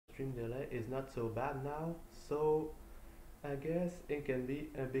stream delay is not so bad now, so I guess it can be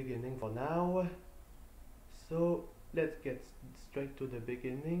a beginning for now. So let's get straight to the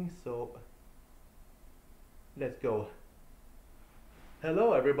beginning. So let's go.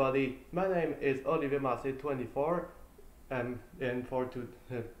 Hello everybody, my name is Olivier Marseille 24, and for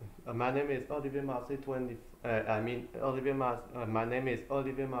my name is Olivier Marseille 20. My name is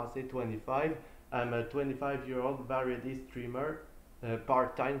Olivier Marseille 25. I'm a 25-year-old variety streamer,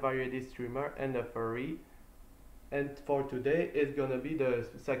 part-time variety streamer, and a furry. And for today, it's gonna be the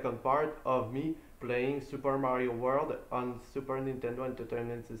second part of me playing Super Mario World on Super Nintendo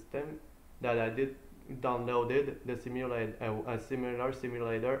Entertainment System that I did downloaded the simulator, a similar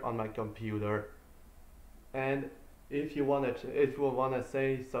simulator on my computer. And if you wanna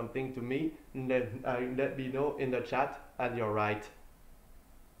say something to me, let me know in the chat at your right.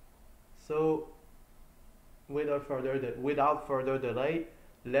 So without further delay,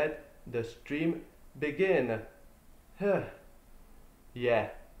 let the stream begin. Yeah,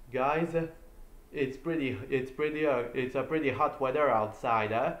 guys, it's a pretty hot weather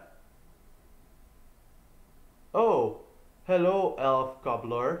outside, huh? Oh, hello, Elf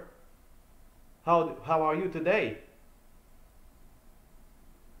Cobbler. How are you today?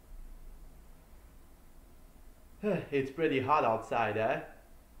 It's pretty hot outside, eh?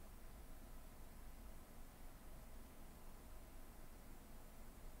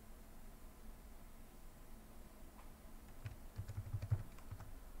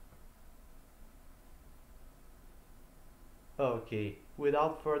 Okay,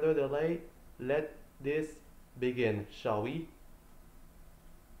 without further delay, let this begin, shall we?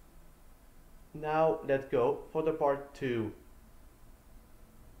 Now let's go for the part 2.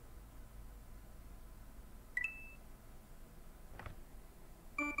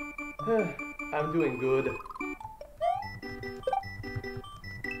 I'm doing good.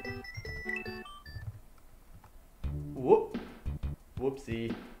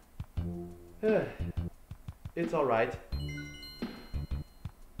 Whoopsie. It's alright.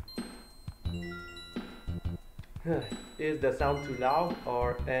 Is the sound too loud,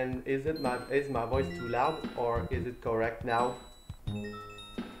 and is my voice too loud, or is it correct now?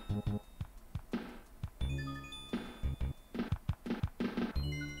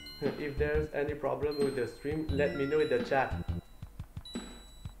 If there's any problem with the stream, let me know in the chat.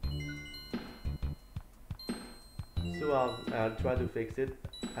 So I'll try to fix it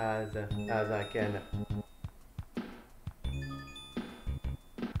as I can.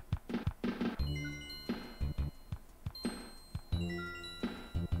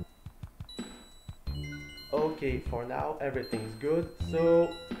 Okay, for now everything's good, so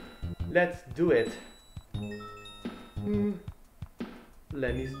let's do it.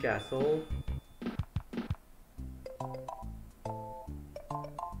 Lemmy's Castle.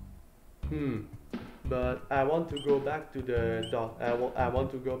 But I want to go back to the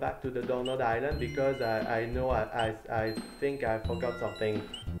Donut Island because I know I think I forgot something.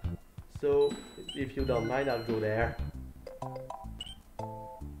 So if you don't mind, I'll go there.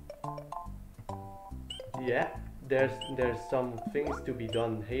 Yeah, there's some things to be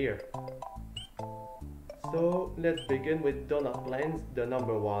done here. So let's begin with Donut Plains, the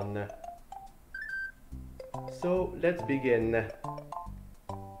number 1. So let's begin.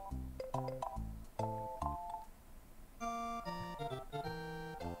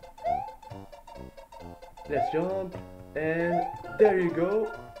 Let's jump, and there you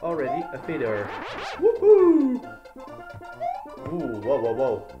go, already a feeder. Woohoo! Ooh,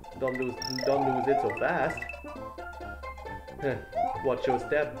 whoa! Don't lose it so fast. Watch your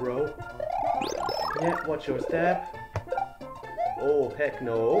step, bro. Yeah, watch your step. Oh, heck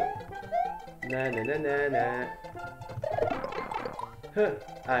no. Na.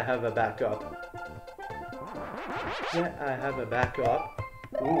 I have a backup. Yeah, I have a backup.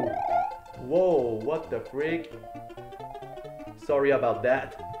 Ooh. Whoa, what the freak? Sorry about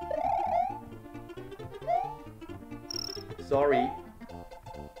that. Sorry.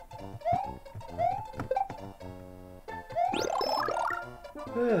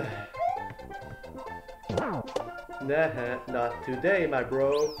 Nah, not today, my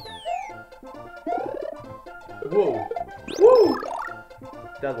bro. Whoa. Woo!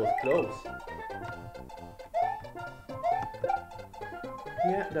 That was close.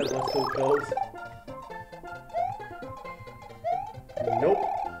 Yeah, that was so close. Nope,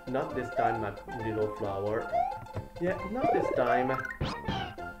 not this time, my little flower. Yeah, not this time.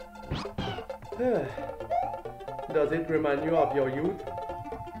 Does it remind you of your youth?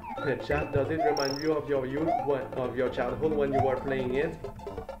 Chat, does it remind you of your youth, of your childhood when you were playing it?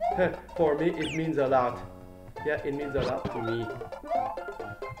 For me, it means a lot. Yeah, it means a lot to me.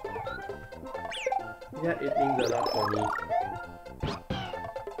 Yeah, it means a lot for me.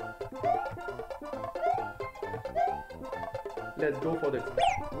 Let's go for the...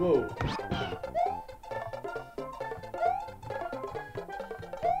 Whoa!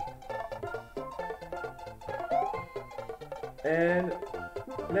 And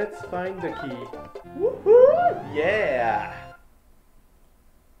let's find the key. Woohoo! Yeah!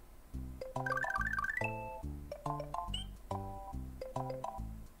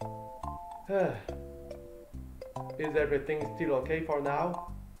 Is everything still okay for now?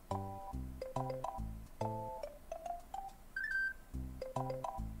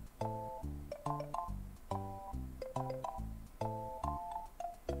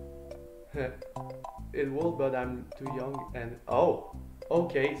 It will, but I'm too young and... Oh!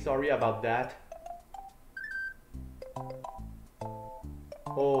 Okay, sorry about that.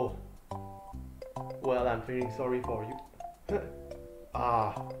 Oh. Well, I'm feeling sorry for you.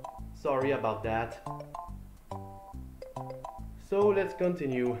 Sorry about that. So let's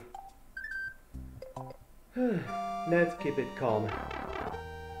continue. Let's keep it calm.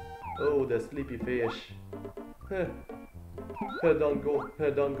 Oh, the sleepy fish. Don't go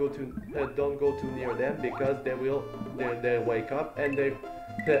too near them because they wake up and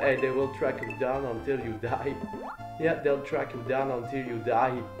they will track you down until you die. Yeah, they'll track you down until you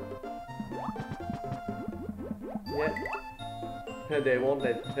die. Yeah, they won't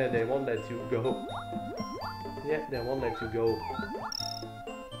let you go. Yeah, they won't let you go.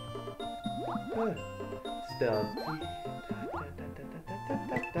 Stealthy.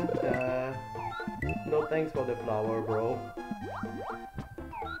 No thanks for the flower, bro.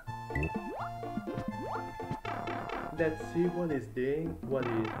 Let's see what is doing. What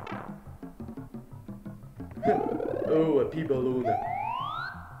is... Oh, a pea balloon.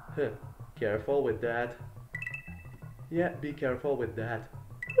 Careful with that. Yeah, be careful with that.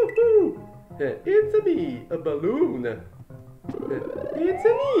 Woohoo! It's a bee, a balloon. It's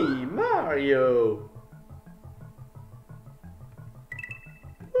me, Mario.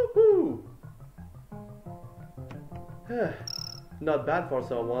 Woohoo! Not bad for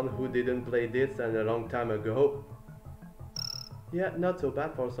someone who didn't play this a long time ago. Yeah, not so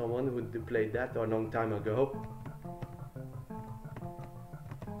bad for someone who played that a long time ago.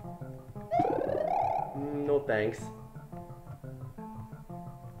 No thanks.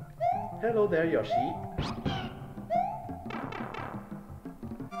 Hello there, Yoshi.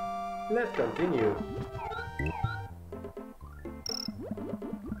 Let's continue.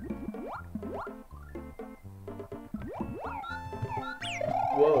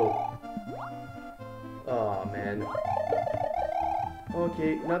 Whoa. Oh man.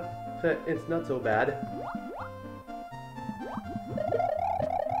 Okay, it's not so bad.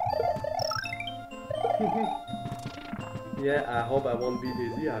 Yeah, I hope I won't be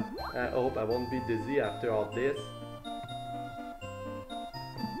dizzy. I hope I won't be dizzy after all this.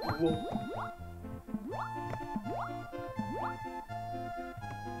 Whoa.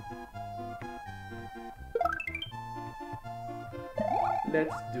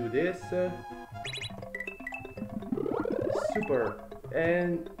 Let's do this. Super.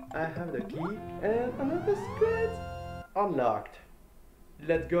 And I have the key and another secret unlocked.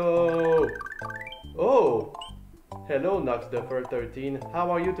 Let's go. Oh. Hello, Nox the Fur 13.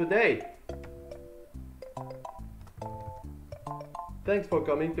 How are you today? Thanks for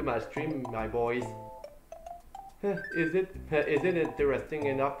coming to my stream, my boys. Is it interesting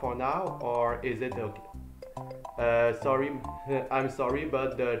enough for now, or is it okay? Sorry, I'm sorry,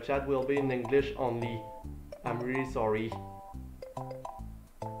 but the chat will be in English only. I'm really sorry.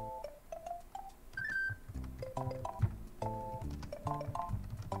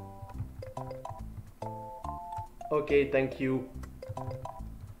 Okay, thank you.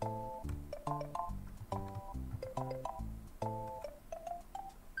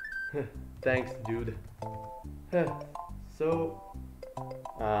 Thanks, dude. So,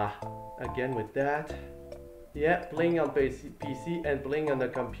 again with that. Yeah, playing on PC and playing on the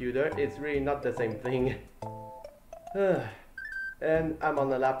computer, it's really not the same thing. And I'm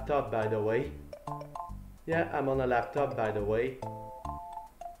on a laptop, by the way. Yeah, I'm on a laptop, by the way.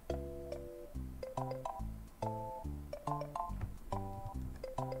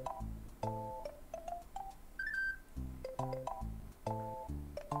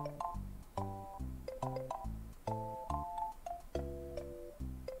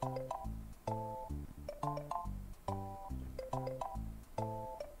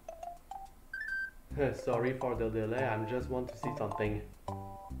 Sorry for the delay, I just want to see something.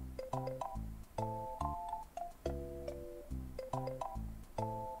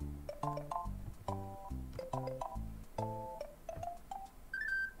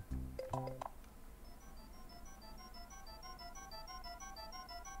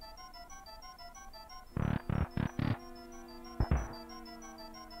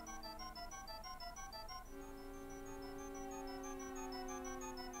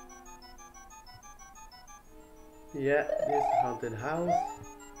 Yeah, this haunted house.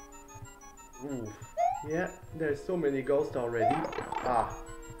 Oof. Yeah, there's so many ghosts already. Ah,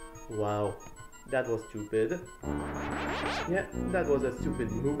 wow. That was stupid. Yeah, that was a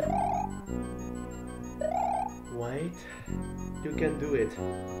stupid move. Wait, you can do it.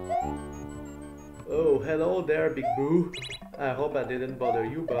 Oh, hello there, Big Boo. I hope I didn't bother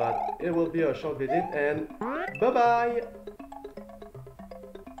you, but it will be a short visit and bye-bye!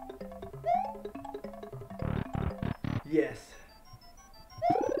 Yes.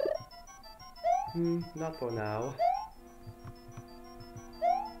 Not for now.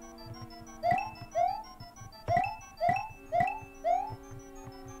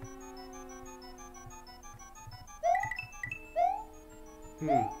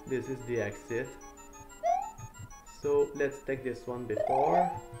 This is the exit. So let's take this one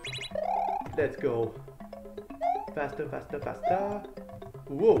before. Let's go. Faster, faster, faster.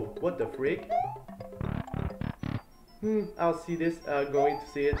 Whoa, what the freak? I'll see this, going to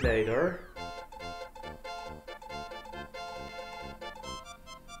see it later.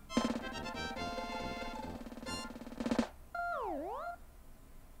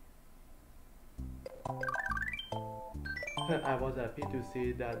 I was happy to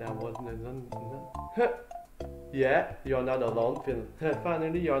see that I wasn't. Yeah, you're not alone, Phil.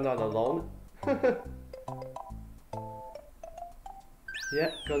 Finally, you're not alone.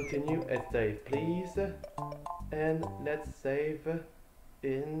 Yeah, continue and save, please. And let's save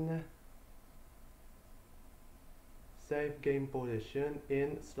in save game position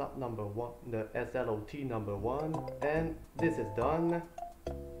in slot number 1, the SLOT number 1, and this is done.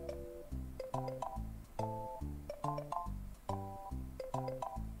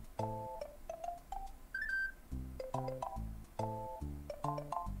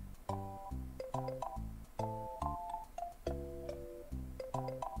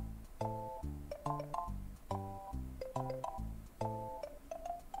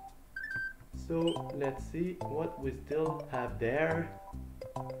 So let's see what we still have there,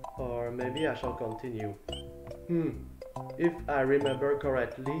 or maybe I shall continue. If I remember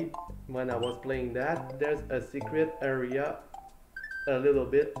correctly, when I was playing that, there's a secret area a little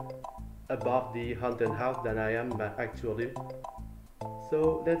bit above the haunted house than I am actually.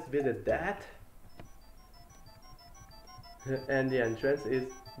 So let's visit that. And the entrance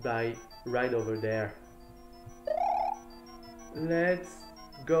is right over there. Let's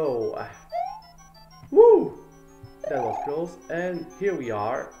go. Woo! That was close, and here we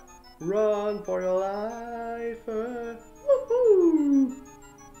are. Run for your life! Woohoo!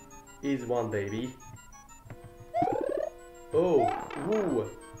 Ease one, baby. Oh, woo!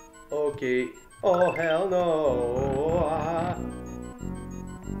 Okay. Oh, hell no!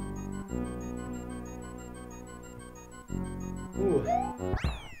 Ooh.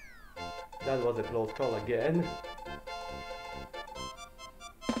 That was a close call again.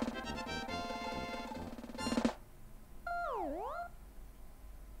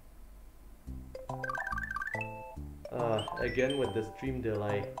 Again with the stream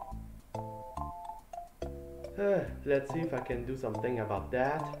delay. Let's see if I can do something about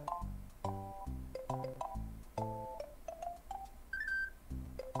that.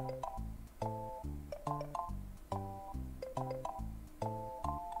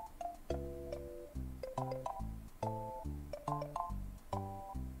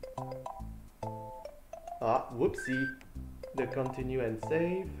 Whoopsie. The continue and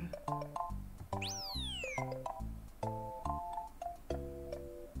save.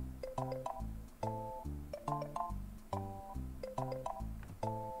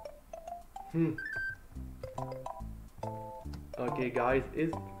 Okay guys,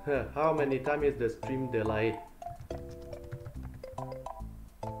 how many times is the stream delayed?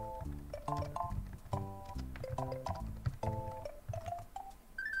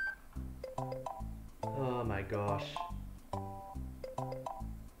 Oh my gosh.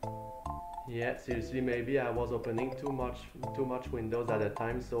 Yeah, seriously, maybe I was opening too much windows at a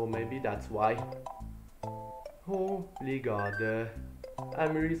time, so maybe that's why. Holy god.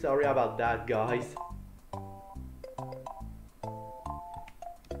 I'm really sorry about that, guys.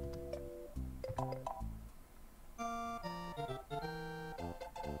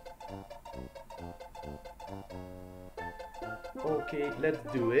 Okay, let's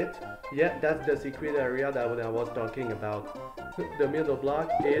do it. Yeah, that's the secret area that I was talking about. The middle block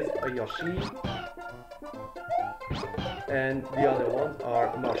is a Yoshi, and the other ones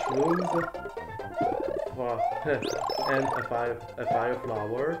are mushrooms, and a fire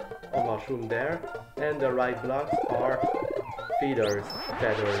flower, a mushroom there, and the right blocks are feathers.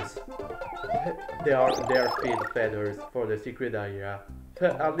 They are feathers for the secret area.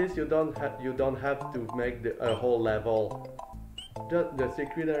 At least you don't have to make a whole level. Just the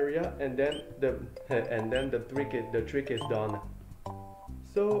secret area, and then the trick is done.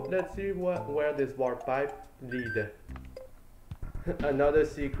 So let's see where this warp pipe lead. Another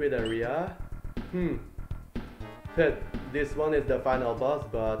secret area. This one is the final boss,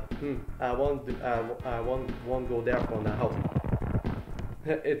 but I won't go there for now.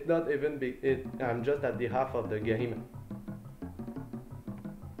 It's not even big. I'm just at the half of the game.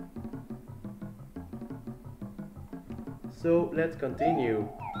 So let's continue.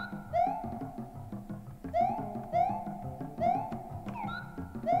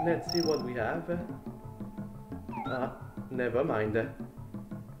 Let's see what we have. Never mind.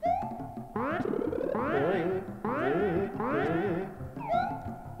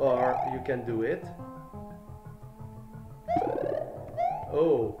 Or you can do it.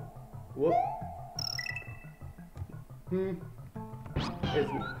 Oh, whoop.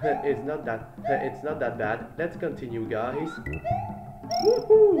 It's not that bad. Let's continue, guys.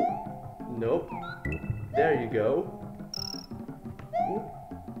 Woohoo! Nope. There you go.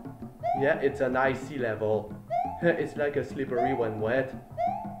 Yeah, it's an icy level. It's like a slippery when wet.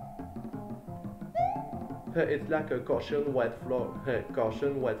 It's like a caution wet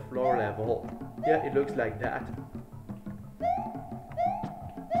floor level. Yeah, it looks like that.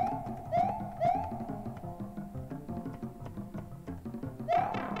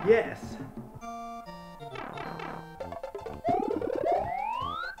 Yes.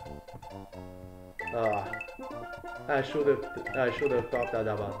 I should have thought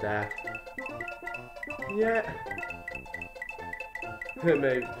about that. Yeah.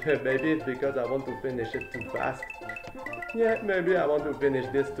 Maybe it's because I want to finish it too fast. Yeah, maybe I want to finish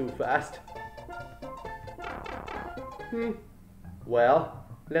this too fast. Well,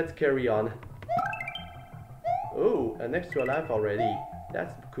 let's carry on. Oh, an extra life already.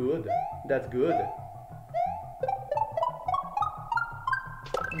 That's good. That's good.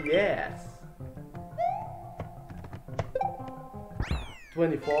 Yes.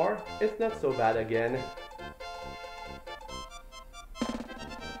 24. It's not so bad again.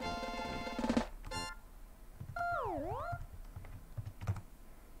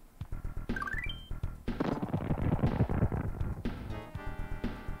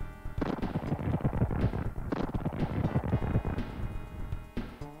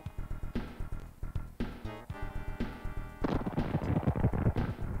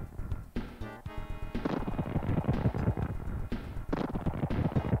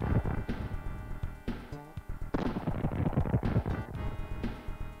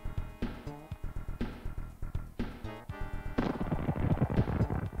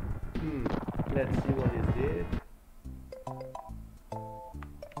 Let's see what is this.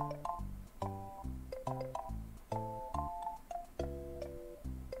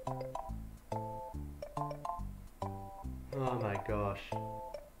 Oh my gosh.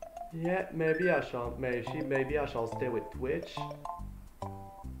 Yeah, maybe I shall stay with Twitch.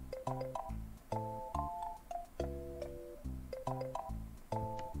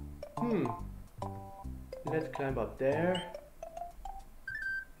 Let's climb up there.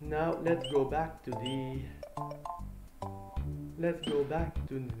 Now let's go back to the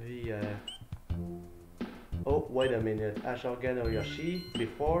oh, wait a minute, I shall get a Yoshi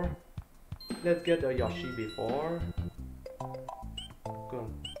before. Let's get a Yoshi before.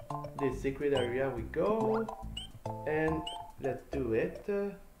 Come. This secret area we go, and let's do it.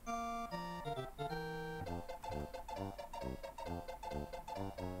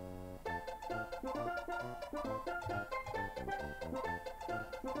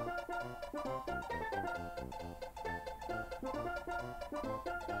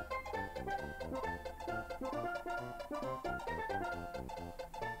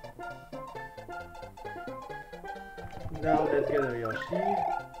 Now let's get a Yoshi.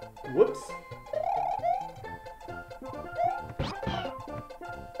 Whoops.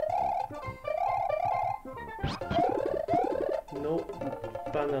 No,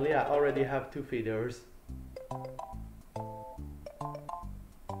 finally I already have 2 feeders.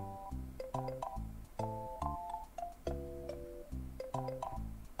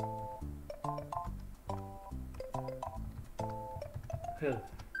 Hell.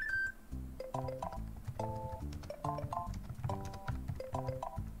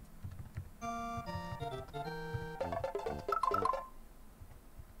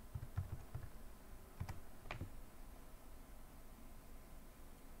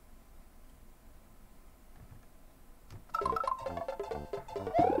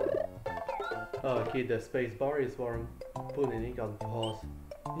 Okay, the space bar is for putting it on pause.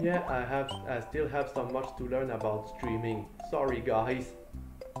 Yeah, I still have so much to learn about streaming. Sorry guys.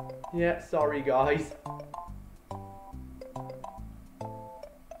 Yeah, sorry guys.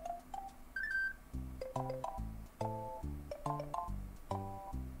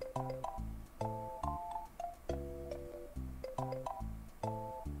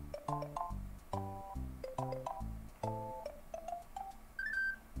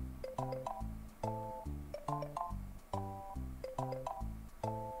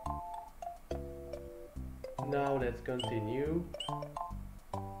 Now let's continue.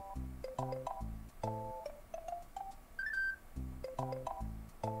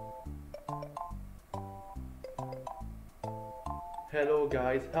 Hello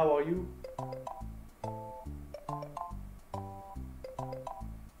guys, how are you?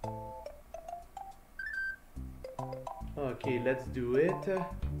 Okay, let's do it.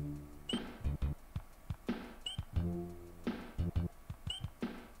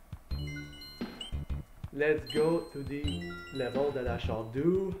 Let's go to the level that I shall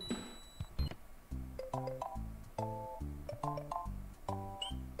do.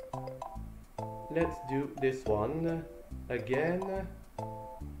 Let's do this one again.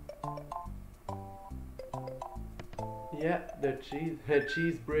 Yeah, the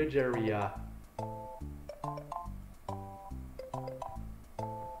cheese bridge area.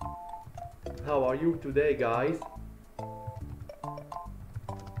 How are you today, guys?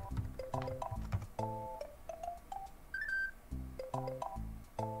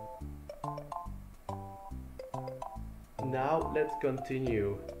 Now let's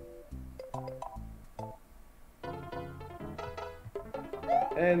continue.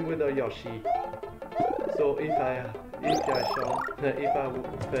 And with a Yoshi. So if I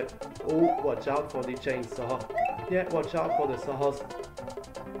oh, watch out for the chainsaw. Yeah, watch out for the saws.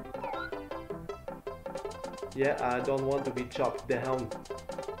 Yeah, I don't want to be chopped down.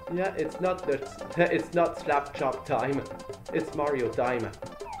 Yeah, it's not slap chop time. It's Mario time,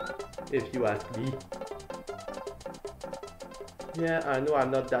 if you ask me. Yeah, I know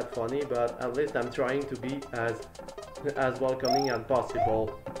I'm not that funny, but at least I'm trying to be as welcoming as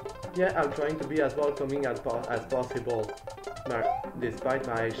possible. Yeah, I'm trying to be as welcoming as possible, despite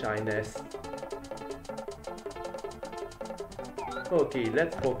my shyness. Okay,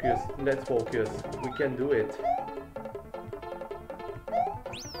 let's focus. We can do it.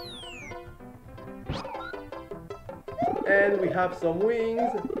 And we have some wings.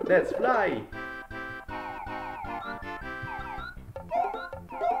 Let's fly.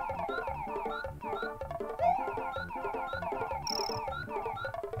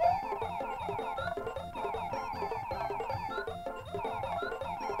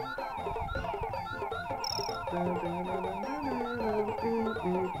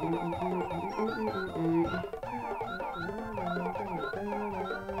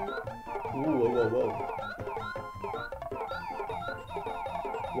 Whoa.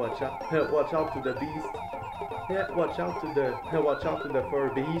 Watch out to the beast. Yeah, watch out to the fur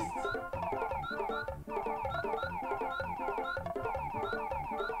beasts.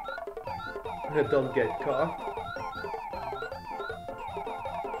 Don't get caught.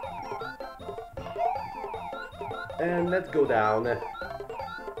 And let's go down.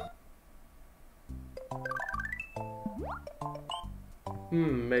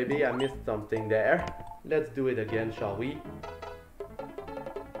 Maybe I missed something there. Let's do it again, shall we?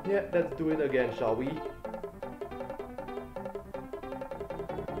 Yeah, let's do it again, shall we?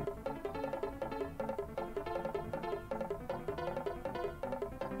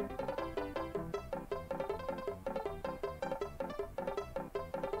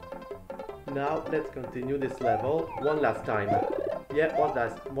 Now let's continue this level one last time. Yeah, one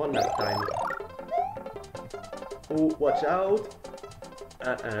last time. Oh, watch out!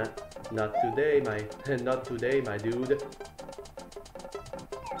 Not today, my dude.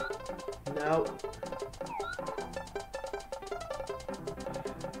 Now,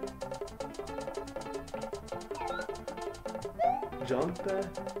 jump.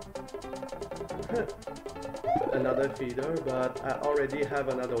 Another feeder, but I already have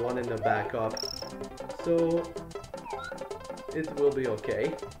another one in the backup, so it will be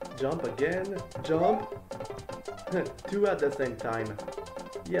okay. Jump again, jump. Two at the same time.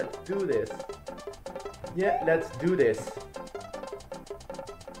 Yeah, do this. Yeah, let's do this.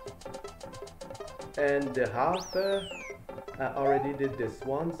 And the half, I already did this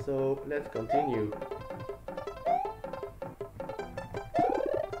one, so let's continue.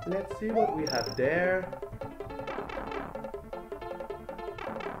 Let's see what we have there.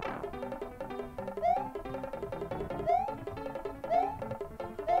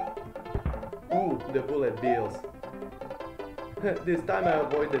 Ooh, the bullet bills. This time I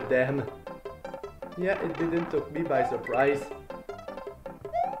avoided them. Yeah, it didn't took me by surprise.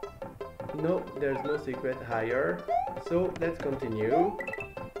 No, there's no secret higher. So let's continue.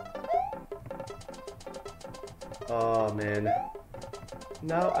 Oh man.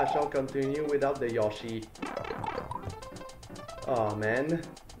 Now I shall continue without the Yoshi. Oh man.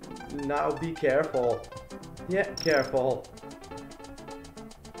 Now be careful. Yeah, careful.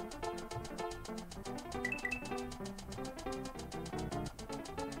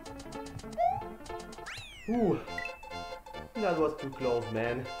 Ooh. That was too close,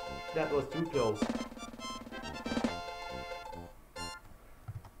 man. That was too close.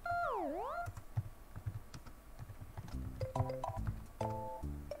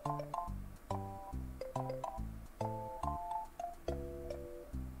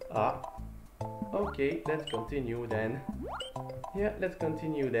 Ah. Okay, let's continue then. Yeah, let's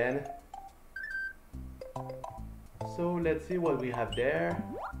continue then. So let's see what we have there.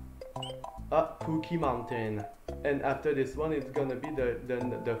 Cookie Mountain. And after this one, it's gonna be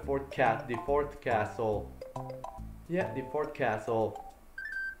the fourth castle. Yeah, the fourth castle.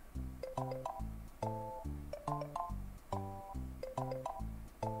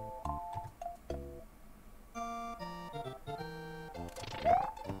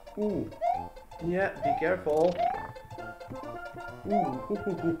 Ooh. Yeah, be careful.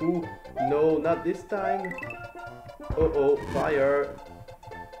 Ooh. No, not this time. Uh-oh, fire.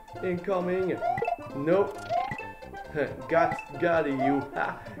 Incoming. Nope. Got you.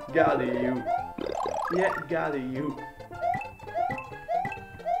 Ha, got you. Yeah, got you.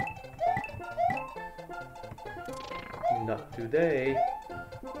 Not today.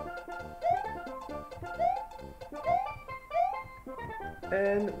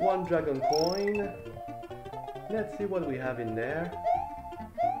 And one dragon coin. Let's see what we have in there.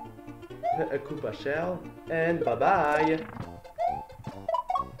 A Koopa shell. And bye-bye.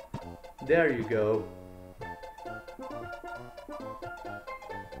 There you go.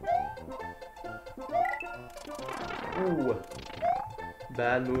 Ooh.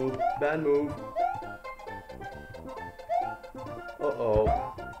 Bad move, bad move. Uh-oh.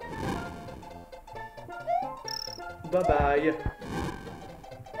 Bye-bye.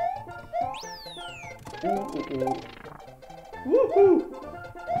 Ooh. Woohoo!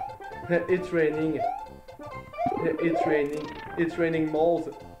 It's raining. It's raining. It's raining moles.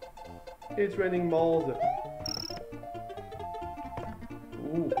 It's raining moles.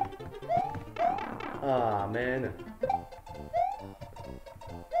 Ooh. Ah, man.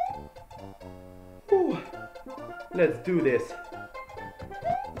 Ooh. Let's do this.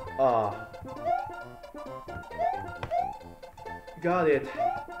 Ah. Got it.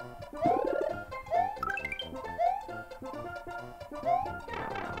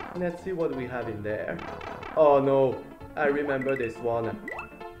 Let's see what we have in there. Oh no, I remember this one.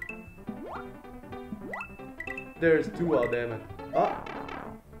 There's two of them. Ah!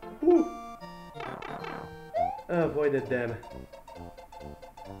 Woo! Avoided them.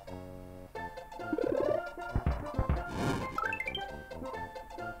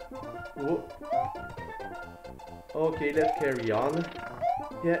 Whoa. Okay, let's carry on.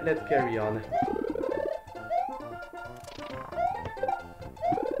 Yeah, let's carry on.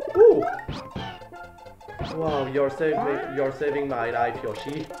 Ooh! Wow, you're saving my life,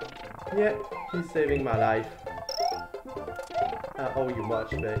 Yoshi. Yeah, he's saving my life. I owe you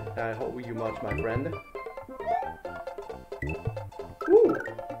much, I owe you much, my friend. Ooh!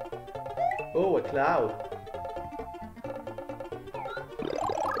 Oh, a cloud.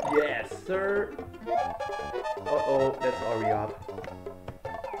 Yes, sir. Uh-oh, let's hurry up.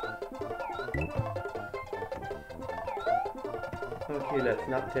 Okay, let's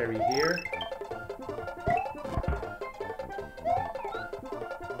not tarry here.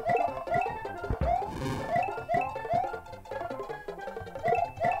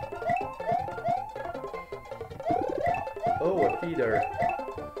 Oh, a feeder.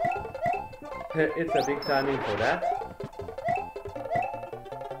 It's a big timing for that.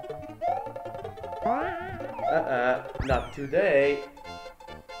 Not today.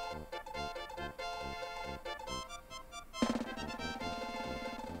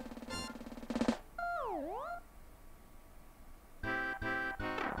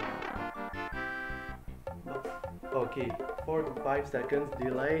 Okay, 4 to 5 seconds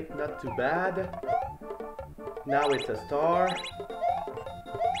delay, not too bad. Now it's a star.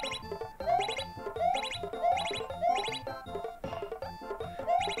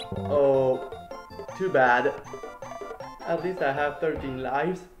 Oh, too bad. At least I have 13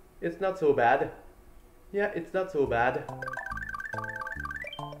 lives. It's not so bad. Yeah, it's not so bad.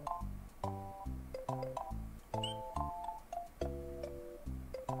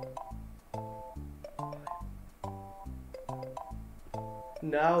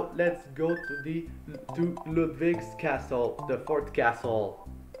 Now let's go to Ludwig's castle, the fourth castle.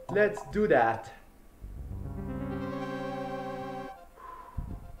 Let's do that.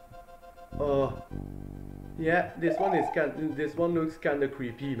 Oh, yeah, this one looks kinda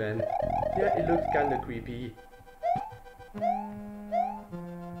creepy, man. Yeah, it looks kinda creepy.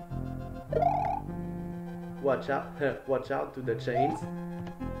 Watch out, watch out to the chains.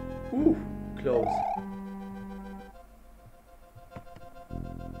 Ooh, close.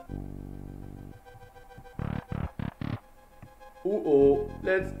 Uh-oh,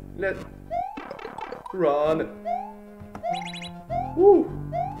 let's run. Woo!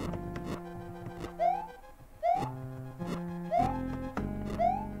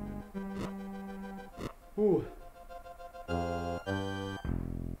 Ooh.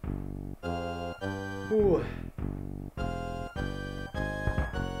 Ooh.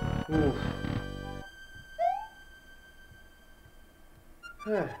 Ooh.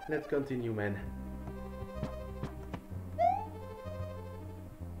 Let's continue, man.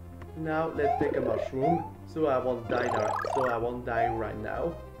 Now let's take a mushroom, so I won't die there, so I won't die right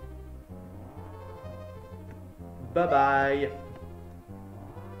now. Bye bye.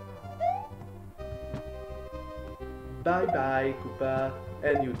 Bye bye, Koopa,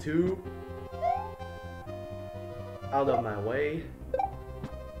 and you too. Out of my way.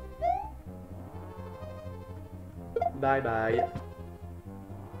 Bye bye.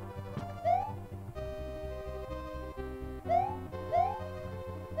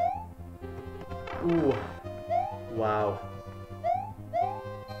 Ooh, wow.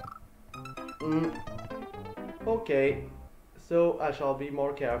 Okay, so I shall be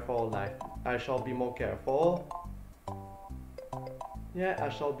more careful now. I shall be more careful. Yeah, I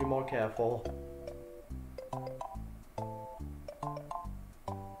shall be more careful.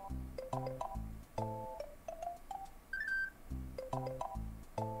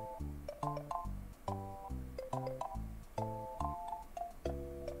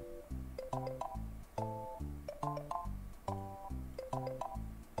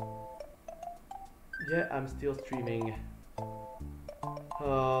 Yeah, I'm still streaming.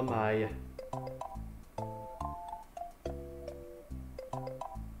 Oh my.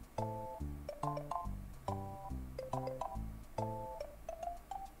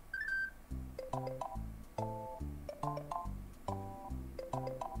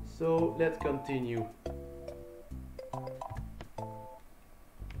 So let's continue.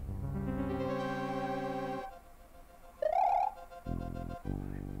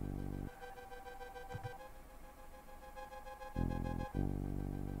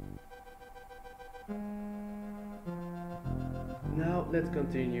 Now let's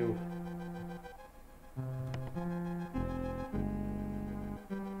continue.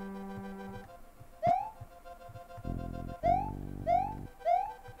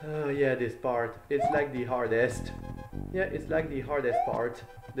 Oh yeah, this part. It's like the hardest. Yeah, it's like the hardest part.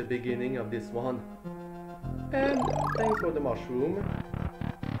 The beginning of this one. And thanks for the mushroom.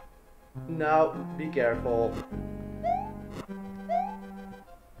 Now be careful.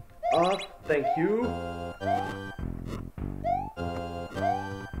 Up, thank you.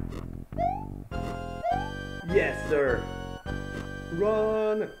 Yes, sir.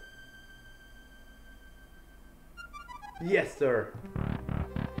 Run. Yes, sir.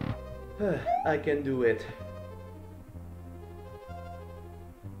 I can do it.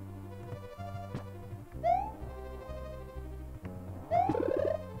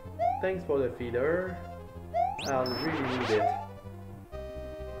 Thanks for the feeder. I'll really need it.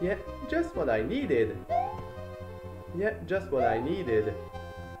 Yeah, just what I needed. Yeah, just what I needed.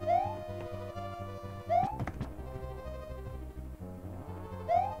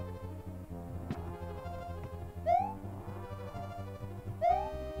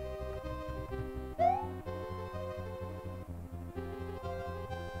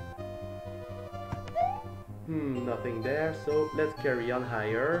 Nothing there, so let's carry on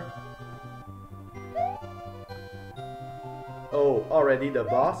higher. Oh, already the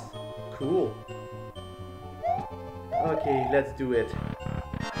boss? Cool. Okay, let's do it.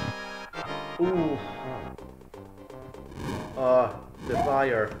 Ooh. The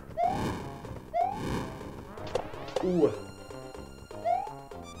fire. Ooh.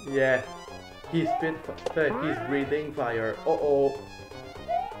 Yeah. He's breathing fire. Uh-oh.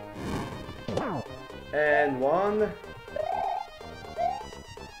 And one.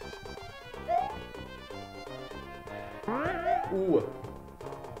 Ooh.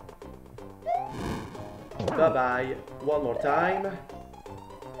 Bye-bye. One more time.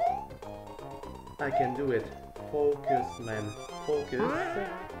 I can do it. Focus, man. Focus.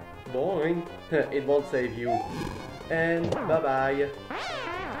 Boing. It won't save you. And bye-bye.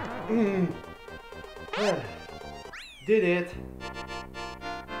 Did it.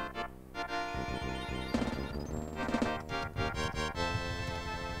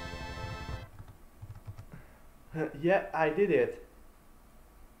 Yeah, I did it.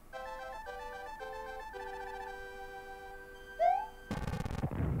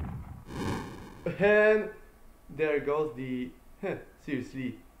 And there goes the...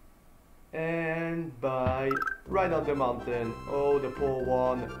 seriously. And bye. Right on the mountain. Oh, the poor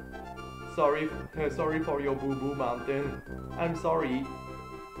one. Sorry, sorry for your boo-boo mountain. I'm sorry.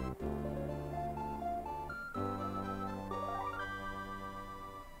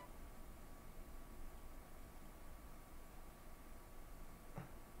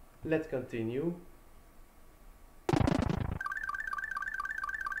 Let's continue.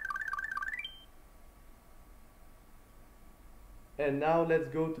 And now let's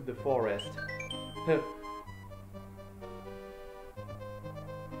go to the forest.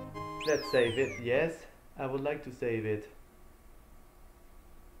 Let's save it, yes. I would like to save it.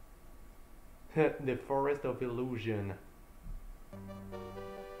 The Forest of Illusion.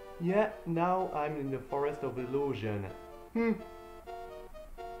 Yeah, now I'm in the Forest of Illusion.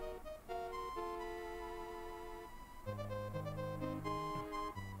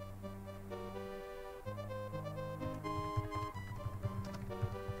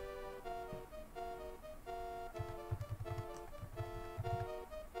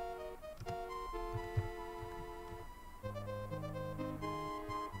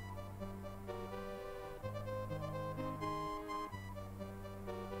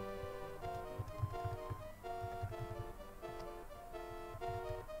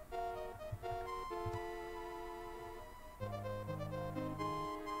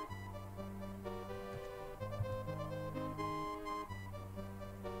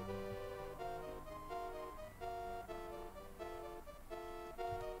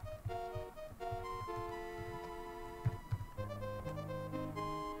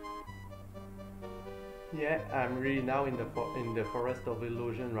 Yeah, I'm really now in the Forest of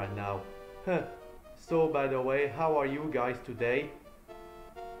Illusion right now. So by the way, how are you guys today?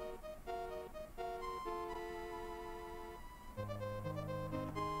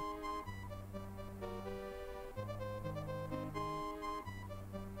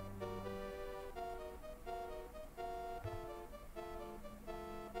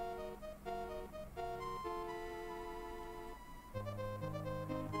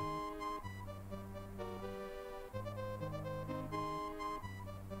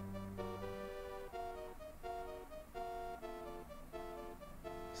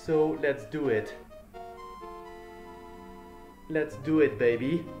 So let's do it. Let's do it,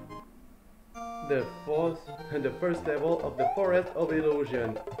 baby. The first level of the Forest of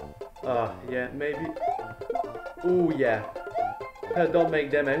Illusion. Yeah, maybe. Oh yeah. Don't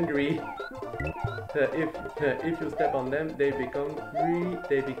make them angry. If you step on them, they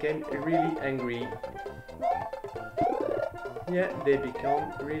became really angry. Yeah, they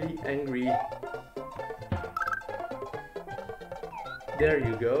become really angry. There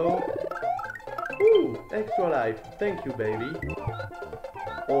you go. Ooh, extra life. Thank you, baby.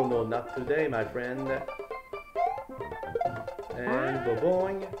 Oh no, not today, my friend. And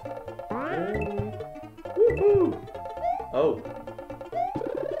boing. Woohoo! Oh.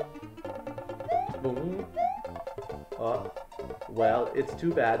 Boom. Oh. Well, it's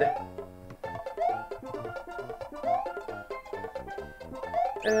too bad.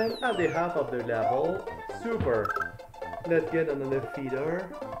 And at the half of the level, super. Let's get another feeder.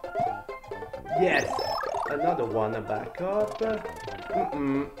 Yes! Another one back up.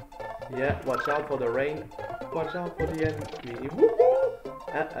 Yeah, watch out for the rain. Watch out for the enemy. Woohoo!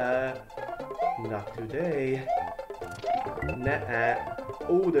 Not today.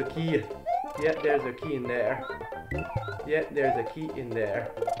 Oh, the key. Yeah, there's a key in there. Yeah, there's a key in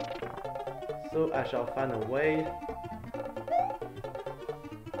there. So I shall find a way.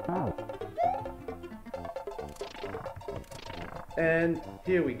 And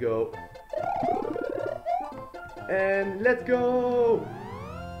here we go. And let's go!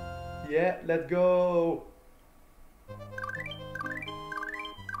 Yeah, let's go!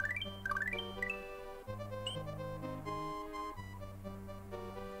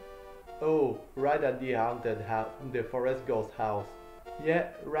 Oh, right at the haunted house, the forest ghost house. Yeah,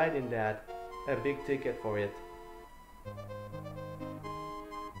 right in that. A big ticket for it.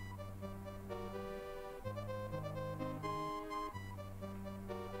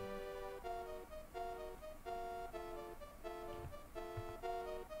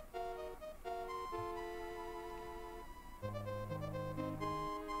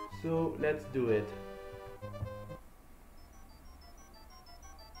 So let's do it.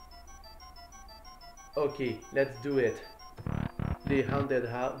 Okay, let's do it. The haunted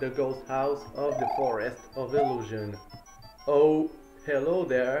house, the ghost house of the forest of illusion. Oh, hello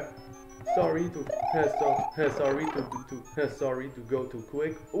there. Sorry to, sorry to go too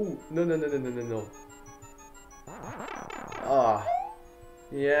quick. Oh, no, no, no, no, no, no, no. Ah,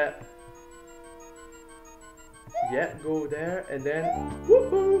 yeah. Yeah, go there and then,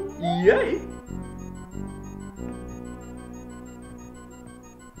 woohoo, yay!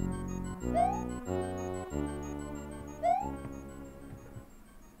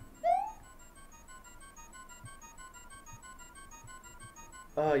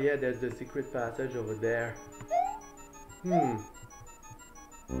 Oh yeah, there's the secret passage over there.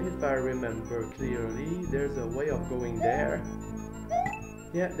 If I remember clearly, there's a way of going there.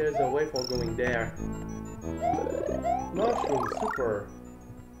 Yeah, there's a way for going there. Mushroom, super.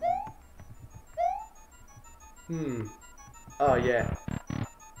 Oh yeah.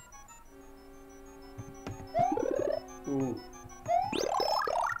 Ooh.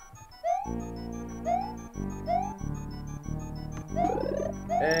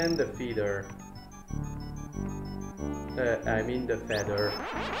 And the feeder. I mean the feather.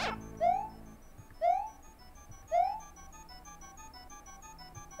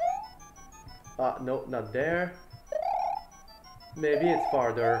 Ah, no, not there. Maybe it's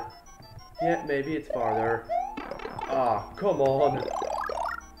farther. Yeah, maybe it's farther. Ah, come on.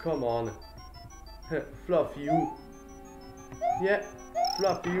 Come on. Fluff you. Yeah,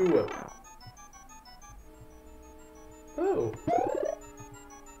 fluff you. Oh.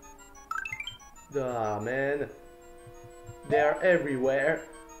 Ah, man. They're everywhere.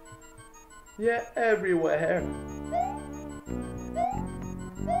 Yeah, everywhere.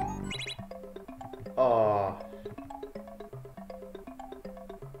 Ah.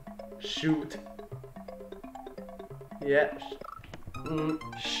 Shoot. Yeah.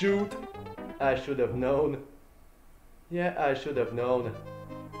 Shoot. I should have known. Yeah, I should have known.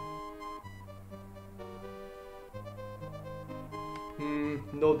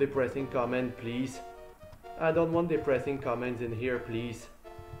 No depressing comment, please. I don't want depressing comments in here, please.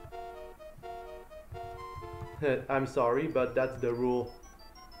 I'm sorry, but that's the rule.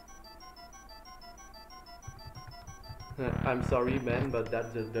 I'm sorry, man, but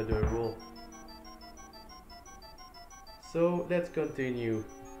that's the rule. So, let's continue.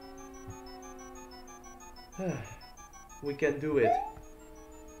 We can do it.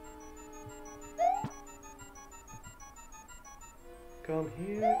 Come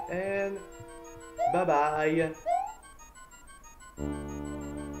here and bye-bye.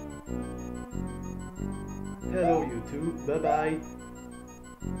 Hello, YouTube. Bye-bye.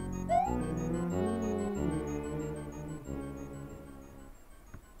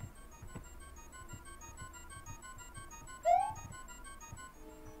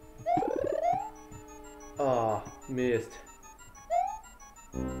 Ah, missed.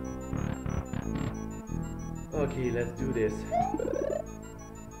 Okay, let's do this.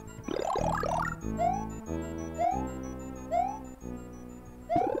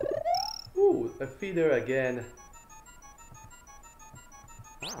 Ooh, a feeder again.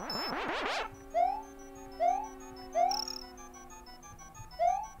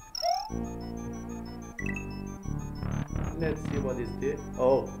 Let's see what is this.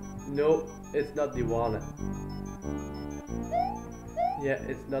 Oh, no, it's not the one. Yeah,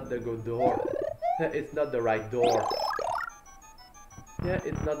 it's not the good door. It's not the right door. Yeah,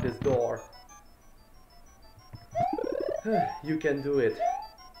 it's not this door. You can do it.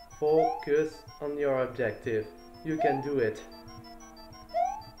 Focus on your objective. You can do it.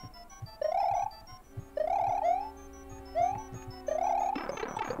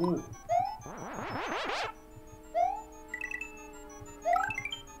 Ooh.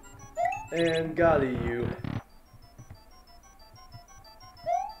 And golly you.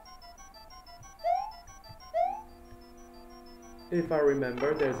 If I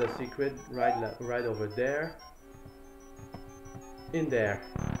remember, there's a secret right over there. In there.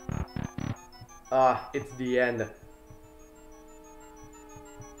 Ah, it's the end.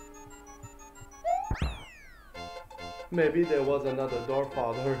 Maybe there was another door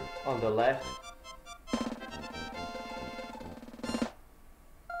farther on the left.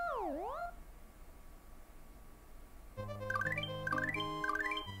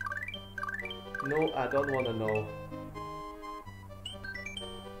 No, I don't want to know.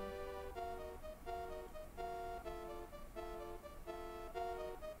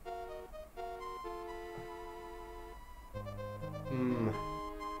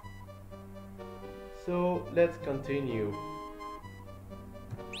 So, let's continue.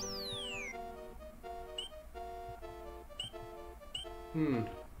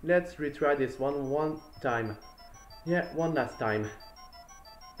 let's retry this one time. Yeah, one last time.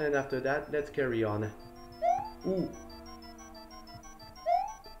 And after that, let's carry on. Ooh.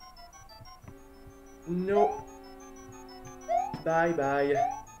 No. Bye bye.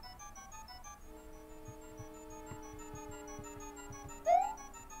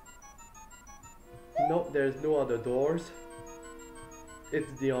 No, there's no other doors.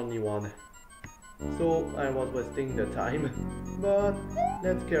 It's the only one. So I was wasting the time. But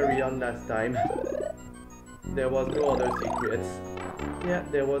let's carry on last time. There was no other secrets. Yeah,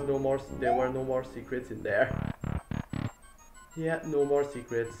 there were no more secrets in there. Yeah, no more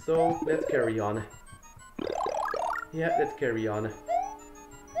secrets. So let's carry on. Yeah, let's carry on.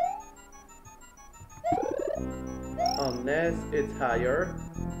 Unless it's higher.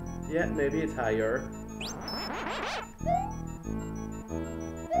 Yeah, maybe it's higher.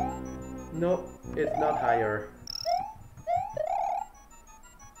 No, it's not higher.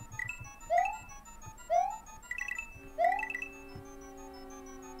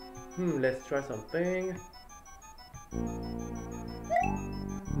 Let's try something.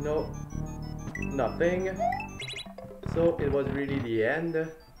 No, nothing. So it was really the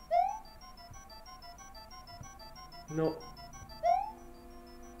end. No.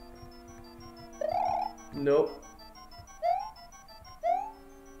 No.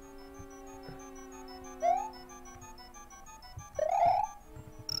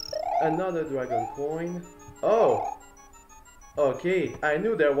 Another dragon coin. Oh! Okay, I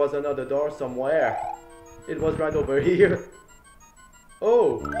knew there was another door somewhere. It was right over here.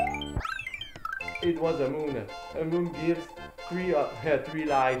 Oh! It was a moon. A moon gives three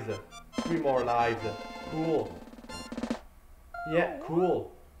lives. 3 more lives. Cool. Yeah,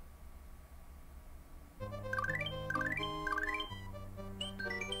 cool.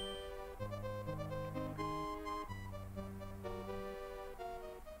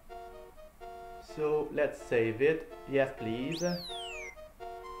 So let's save it. Yes, please.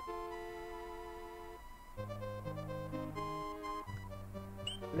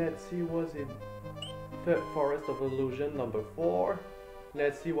 Let's see what's in Forest of Illusion number 4.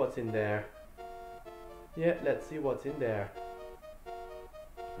 Let's see what's in there. Yeah, let's see what's in there.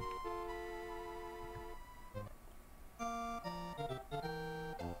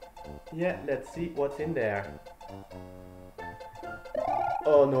 Yeah, let's see what's in there.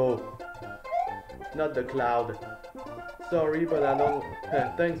 Oh no. Not the cloud. Sorry, but I don't...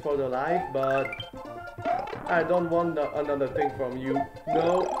 thanks for the life, but... I don't want another thing from you.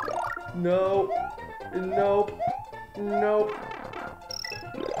 No. No. Nope. Nope.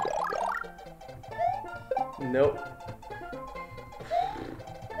 Nope.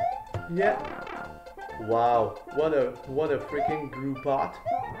 Yeah. Wow. What a freaking glue pot.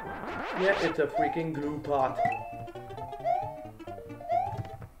 Yeah, it's a freaking glue pot.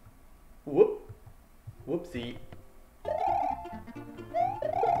 Whoop. Whoopsie.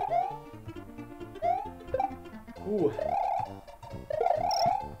 Ooh.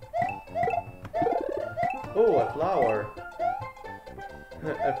 Oh, a flower.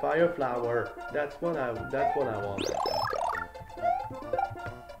 A fire flower. That's what I want.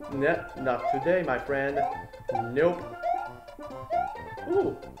 Nah, not today, my friend. Nope.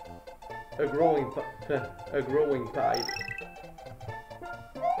 Ooh. A growing pipe.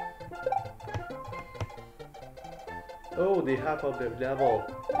 Oh, the half of the level.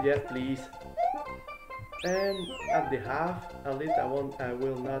 Yes, please. And at the half, at least I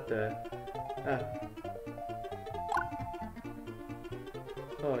will not.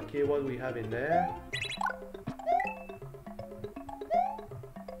 Okay, what we have in there?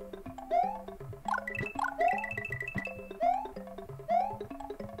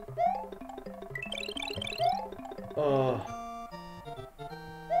 Oh.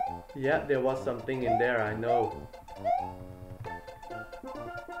 Yeah, there was something in there, I know.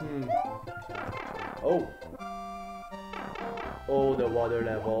 Oh. Oh, the water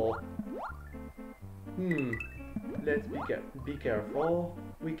level. Let's be careful.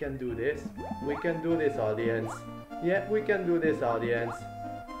 We can do this. We can do this, audience. Yeah, we can do this, audience.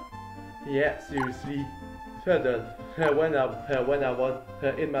 Yeah, seriously. When I was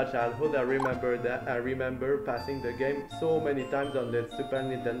in my childhood, I remember passing the game so many times on the Super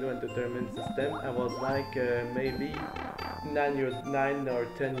Nintendo Entertainment System. I was like maybe 9 or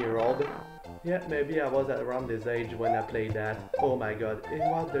 10-year-old. Yeah, maybe I was around this age when I played that. Oh my god, it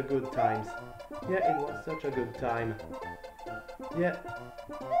was the good times. Yeah, it was such a good time. Yeah.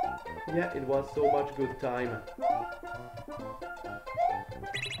 Yeah, it was so much good time.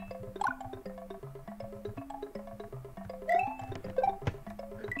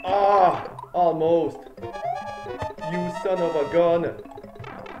 Ah, almost. You son of a gun.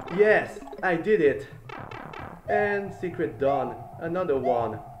 Yes, I did it. And secret done. Another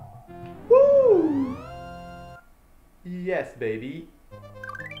one. Woo! Yes, baby.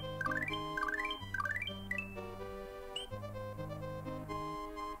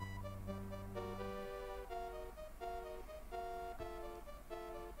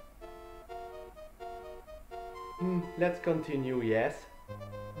 Let's continue, yes.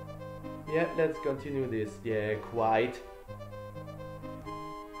 Yeah, let's continue this. Yeah, quite.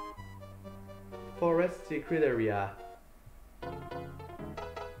 Forest secret area.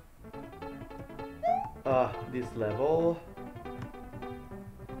 This level.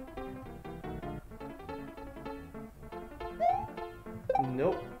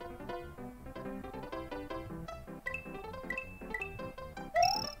 Nope.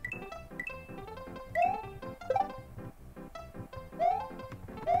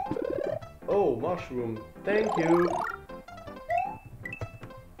 Oh, mushroom. Thank you.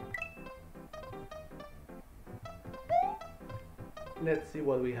 Let's see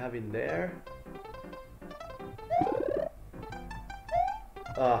what we have in there.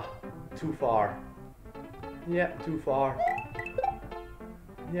 Too far. Yeah, too far.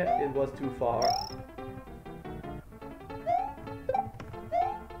 Yeah, it was too far.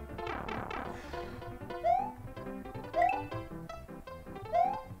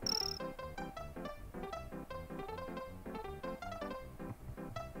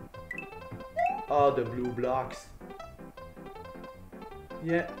 Oh, the blue blocks.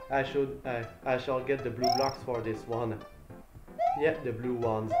 Yeah, I shall get the blue blocks for this one. Yeah, the blue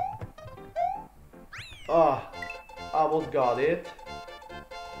ones. Ah, almost got it.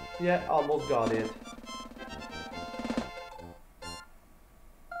 Yeah, almost got it.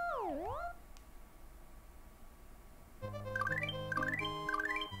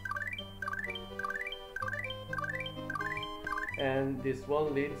 And this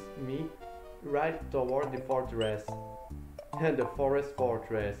one leads me right toward the fortress. And the forest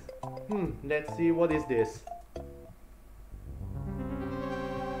fortress. Let's see, what is this?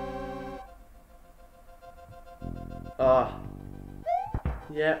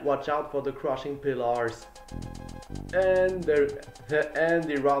 Yeah, watch out for the crushing pillars. And the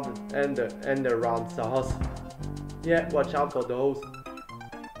round saws. Yeah, watch out for those.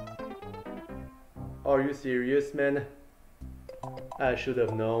 Are you serious, man? I should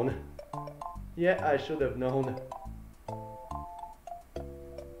have known. Yeah, I should have known.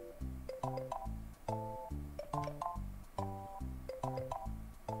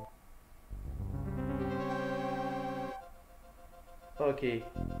 Okay,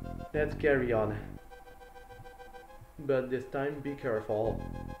 let's carry on. But this time be careful.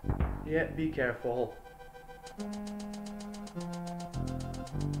 Yeah, be careful.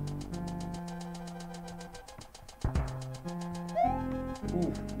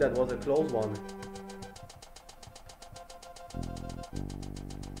 Ooh, that was a close one.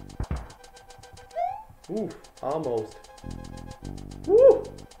 Ooh, almost. Woo!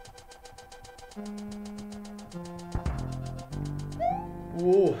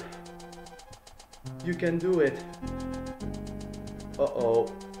 Whoa. You can do it. Uh-oh.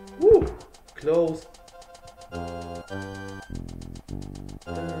 Woo! Close.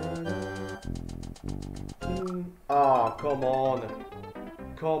 Ah, come on.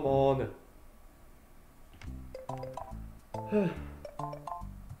 Come on.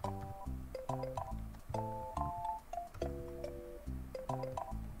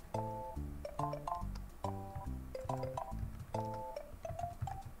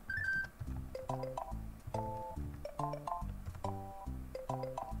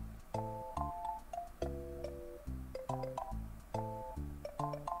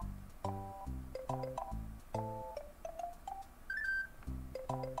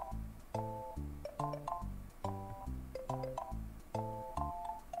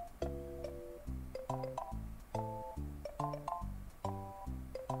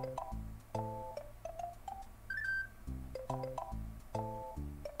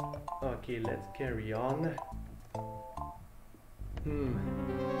 Okay, let's carry on.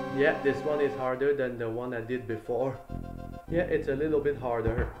 Yeah, this one is harder than the one I did before. Yeah, it's a little bit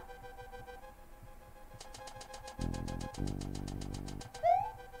harder.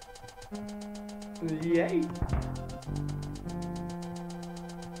 Yay!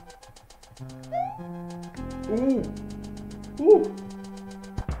 Ooh! Ooh!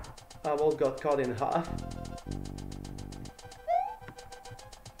 I almost got cut in half.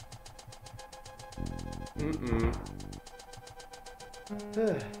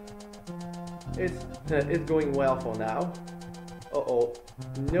 It's going well for now. Uh-oh.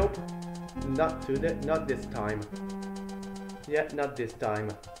 Nope. Not this time. Yeah, not this time.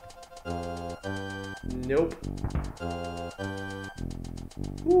 Nope.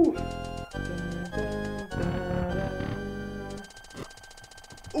 Ooh.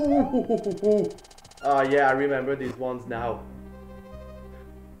 Ooh. Ah, yeah, I remember these ones now.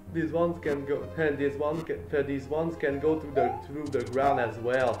 These ones can go, and these ones can go through the ground as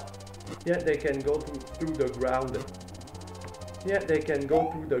well. Yeah, they can go through the ground. Yeah, they can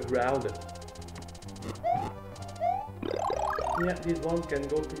go through the ground. Yeah, these ones can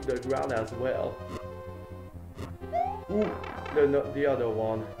go through the ground as well. Ooh, the other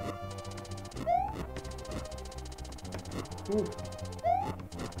one. Ooh.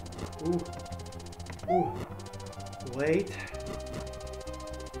 Ooh. Ooh. Wait.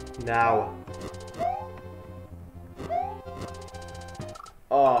 Now.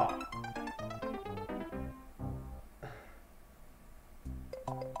 Oh.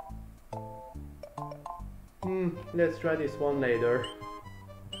 Let's try this one later.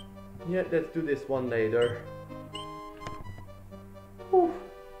 Yeah, let's do this one later. Whew.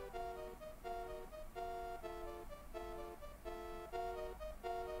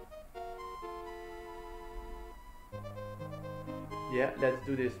 Yeah, let's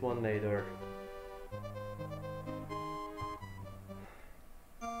do this one later.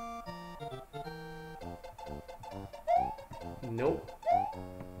 Nope.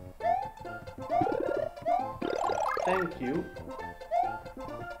 Thank you.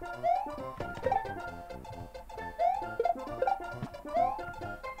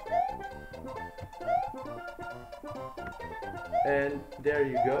 And there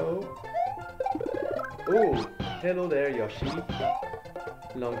you go. Oh, hello there, Yoshi.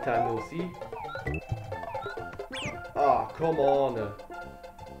 Long time no see. Ah, come on.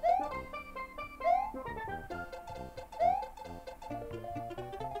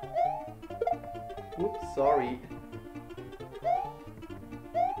 Oops, sorry.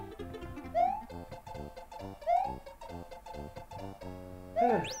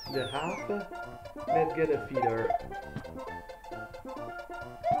 The half. Let's get a feeder.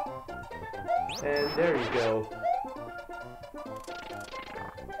 And there you go.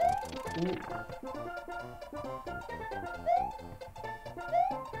 Ooh.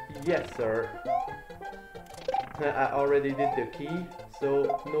 Yes, sir. I already did the key,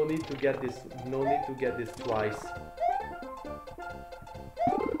 so no need to get this. No need to get this twice.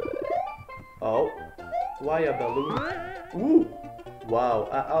 Oh, why a balloon? Ooh! Wow!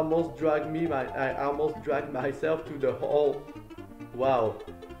 I almost dragged myself to the hole. Wow!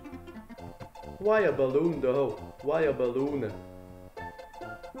 Why a balloon though? Why a balloon?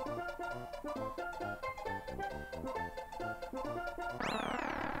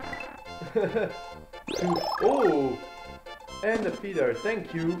 Oh! And a feeder,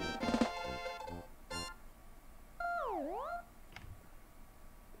 thank you!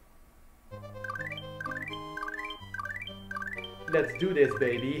 Let's do this,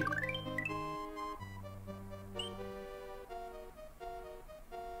 baby!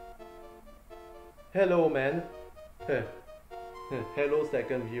 Hello, man! Hello,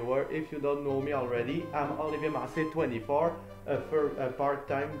 second viewer. If you don't know me already, I'm Olivier Massé 24, a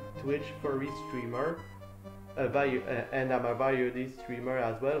part-time Twitch furry streamer, and I'm a variety streamer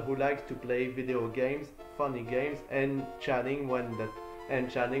as well, who likes to play video games, funny games, and chatting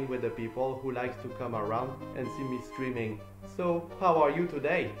with the people who likes to come around and see me streaming. So, how are you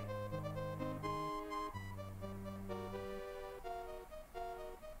today?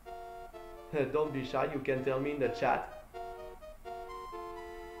 Don't be shy, you can tell me in the chat.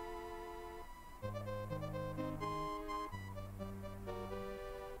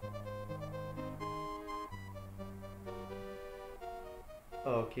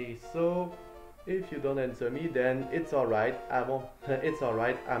 Okay, so if you don't answer me, then it's alright. I won't. It's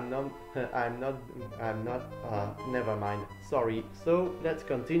alright. I'm not. Never mind. Sorry. So let's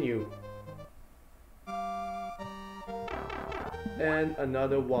continue. And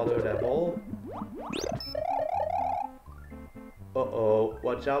another water level. Uh-oh,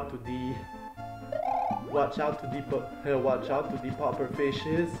 watch out to the popper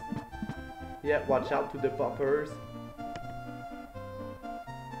fishes. Yeah, watch out to the poppers.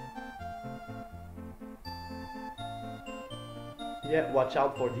 Yeah, watch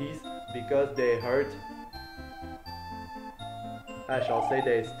out for these because they hurt. I shall say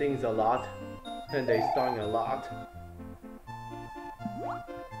they stings a lot and they stung a lot.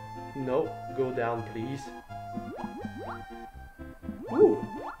 No, go down please. Woo!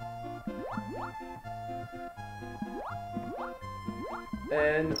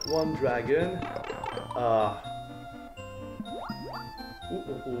 And one dragon.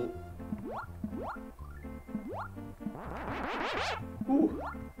 Ooh,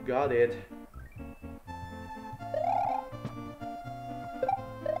 got it.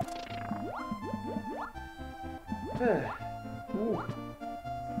 Ooh.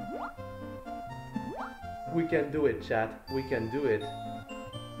 We can do it, chat. We can do it.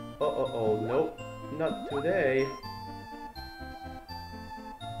 Oh, no, not today.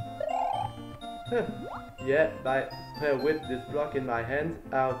 Yeah, with this block in my hand,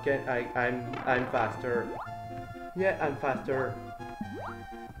 I'm faster. Yeah, I'm faster.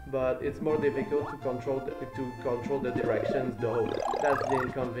 But it's more difficult to control the directions, though. That's the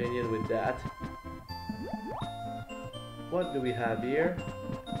inconvenience with that. What do we have here?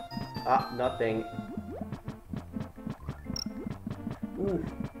 Ah, nothing. Ooh,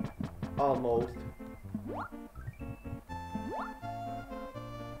 almost.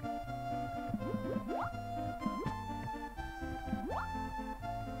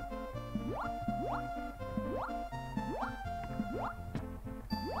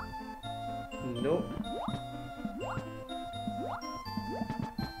 Nope.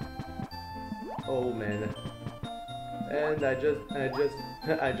 Oh man. And I just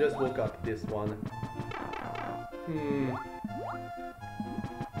woke up this one.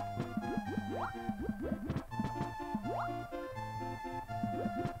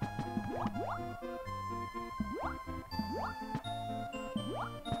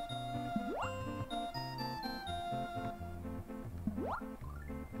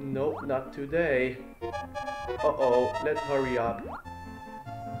 Nope, not today. Uh-oh, let's hurry up.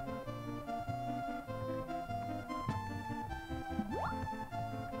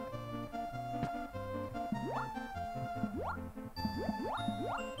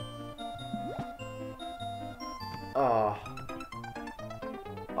 Ah,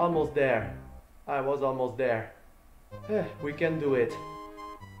 almost there. I was almost there. We can do it.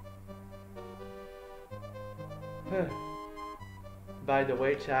 By the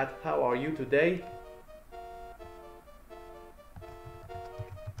way, chat, how are you today?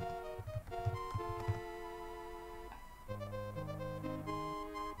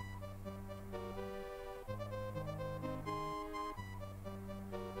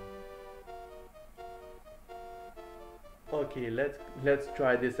 Okay, let's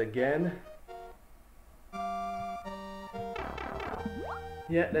try this again.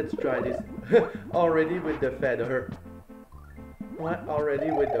 Yeah, let's try this. Already with the feather. What?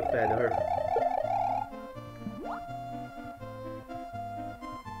 Already with the feather.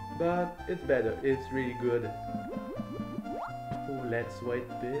 But it's better. It's really good. Ooh, let's wait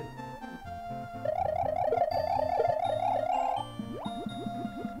a bit.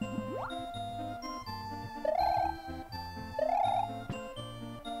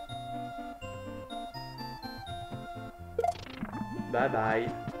 Bye-bye.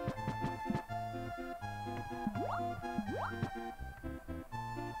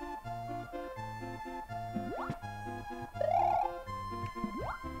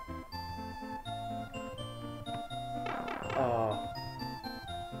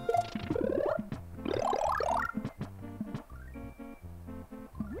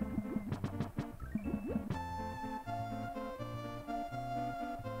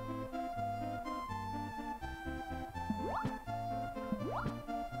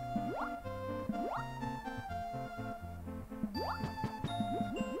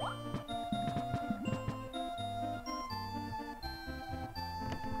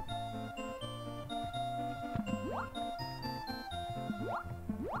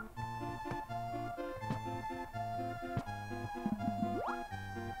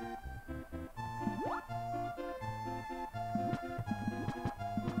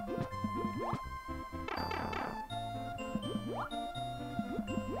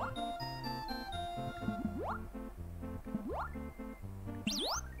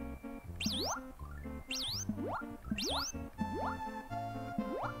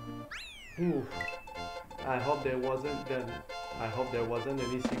 Ooh. I hope there wasn't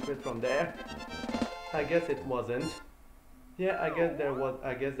any secret from there. I guess it wasn't. Yeah, I guess there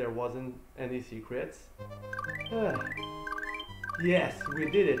wasn't any secrets. Yes,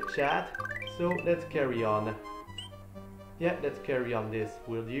 we did it, chat. So let's carry on. Yeah, let's carry on this,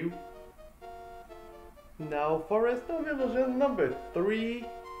 will you? Now, Forest of Illusion number 3.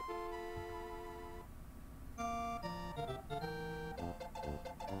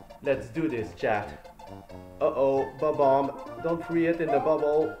 Let's do this, chat. Uh-oh, Bob-omb. Don't free it in the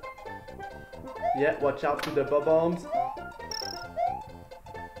bubble. Yeah, watch out to the Bob-ombs.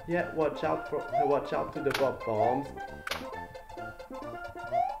 Yeah, watch out to the Bob-ombs.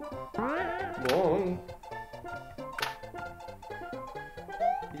 Wrong.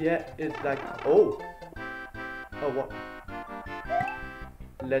 Yeah, it's like, oh. Oh, what?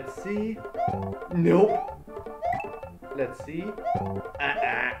 Let's see. Nope. Let's see.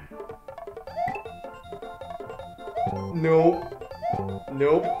 Nope.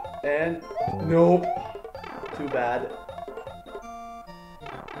 Nope. And nope. Too bad.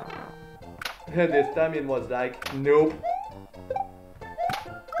 And this time it was like, nope.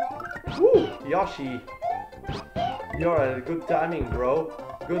 Woo! Yoshi. You're a good timing, bro.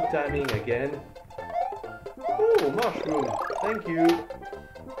 Good timing again. Oh, mushroom. Thank you.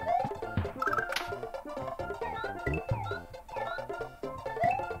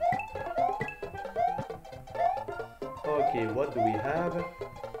 Okay, what do we have?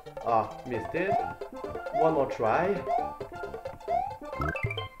 Ah, missed it. One more try.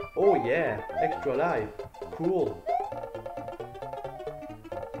 Oh yeah, extra life. Cool.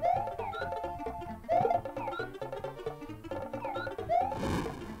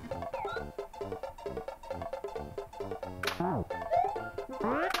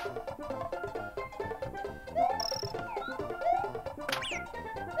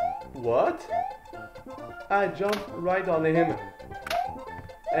 What? I jumped right on him.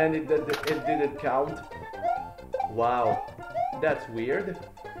 And it didn't count. Wow, that's weird.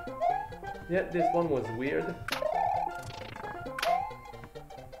 Yeah, this one was weird.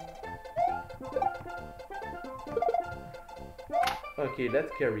 Okay,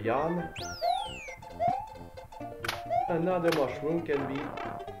 let's carry on. Another mushroom can be...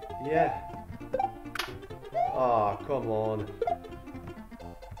 Yeah. Ah, come on.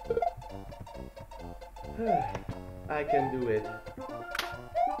 I can do it.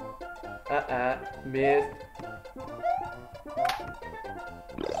 Missed.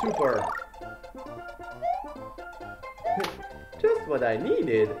 Super. Just what I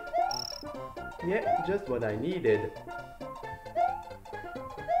needed. Yeah, just what I needed.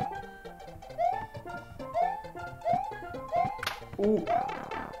 Ooh.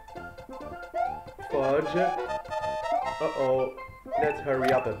 Fudge. Uh-oh. Let's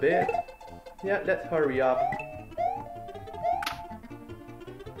hurry up a bit. Yeah, let's hurry up.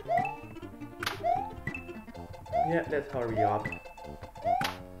 Yeah, let's hurry up.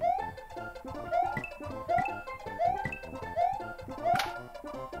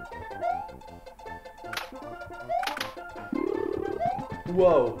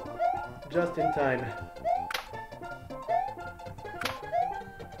 Whoa, just in time.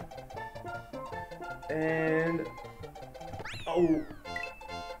 And oh,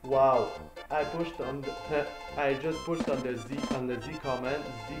 wow! I pushed on the I just pushed on the Z command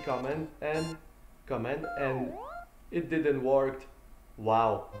and it didn't work.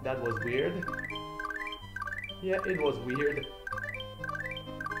 Wow, that was weird. Yeah, it was weird.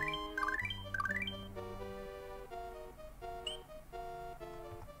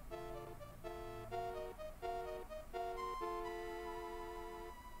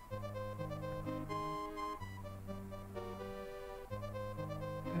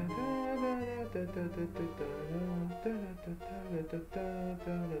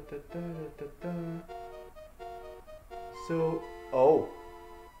 So, oh.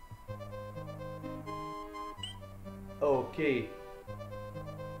 Okay.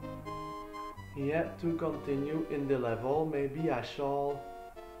 Yeah, to continue in the level, maybe I shall...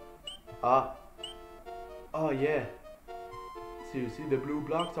 Ah. Oh yeah. So you see the blue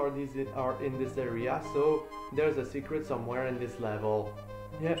blocks are in this area, so there's a secret somewhere in this level.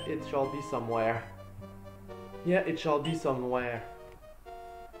 Yeah, it shall be somewhere. Yeah, it shall be somewhere.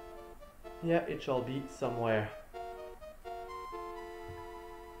 Yeah, it shall be somewhere.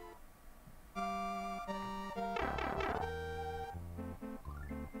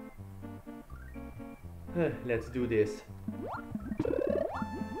 Let's do this.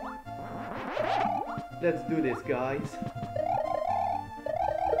 Let's do this, guys.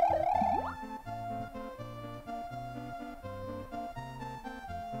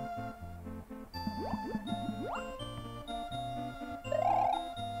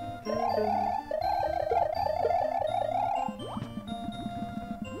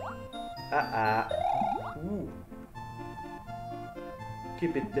 Ooh.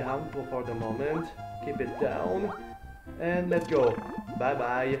 Keep it down for the moment. Keep it down. And let's go. Bye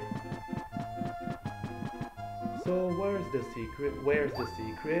bye. So where's the secret? Where's the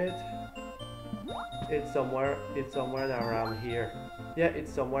secret? It's somewhere around here. Yeah,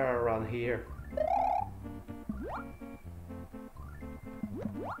 it's somewhere around here.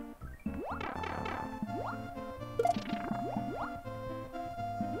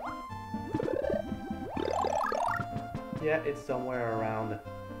 Yeah, it's somewhere around.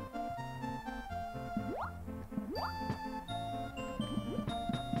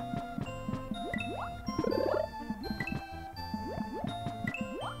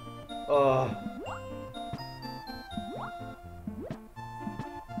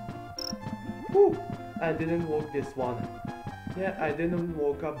 Whew, I didn't woke this one. Yeah, I didn't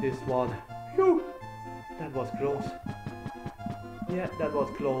woke up this one. Phew, that was close. Yeah, that was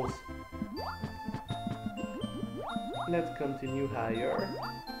close. Let's continue higher.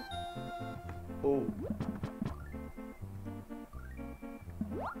 Oh.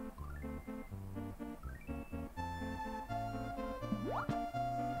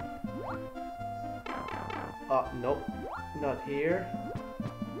 Nope, not here.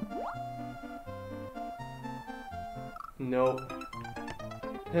 Nope.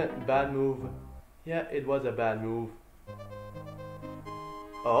 Bad move. Yeah, it was a bad move.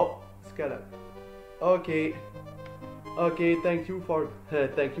 Oh, skeleton. Okay. Okay, thank you for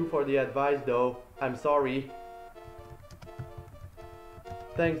the advice though. I'm sorry.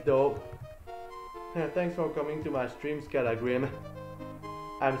 Thanks though. Thanks for coming to my stream, Scalagrim.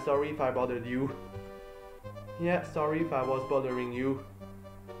 I'm sorry if I bothered you. Yeah, sorry if I was bothering you.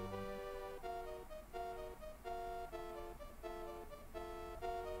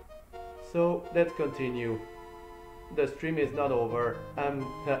 So, let's continue. The stream is not over.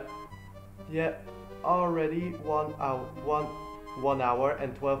 Yeah, already 1 hour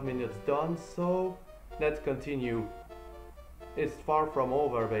and 12 minutes done, so let's continue. It's far from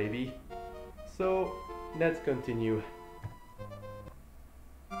over, baby. So, let's continue.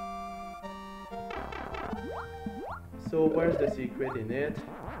 So, where's the secret in it?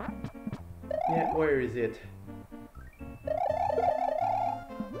 Yeah, where is it?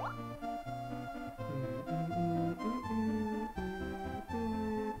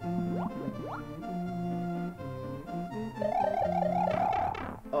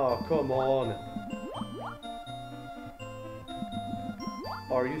 Oh, come on.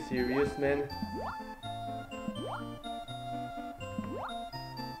 Are you serious, man?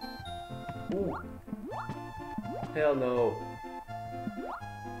 Ooh. Hell no.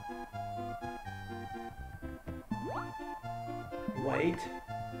 Wait.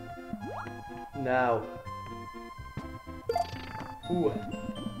 Now. Ooh.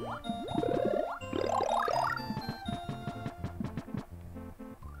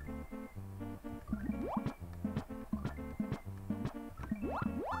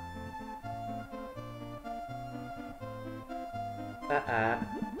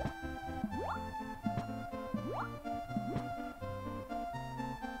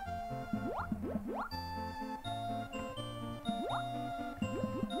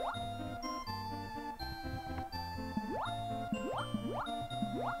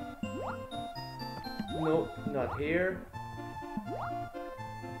 No, not here.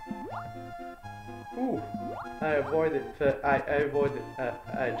 Ooh, I avoided.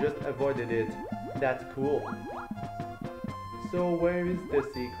 I just avoided it. That's cool. So where is the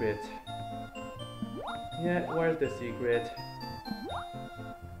secret? Yeah, where's the secret?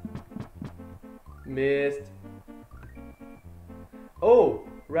 Missed. Oh,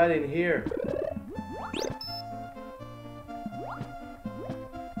 right in here.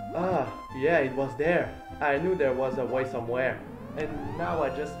 Ah, yeah, it was there. I knew there was a way somewhere. And now I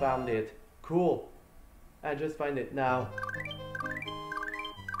just found it. Cool. I just find it now.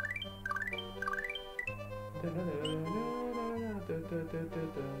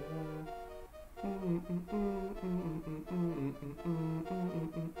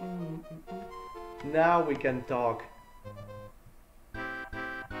 Now we can talk.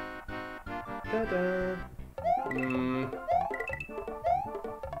 Ta-da.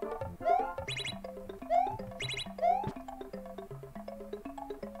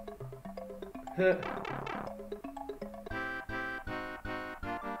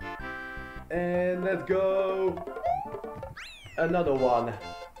 And let's go. Another one.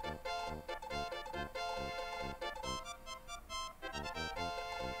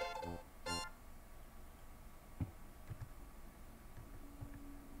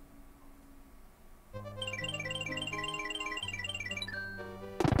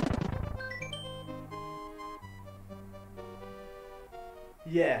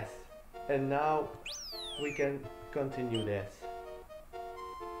 Yes, and now we can continue this.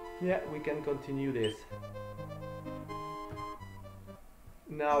 Yeah, we can continue this.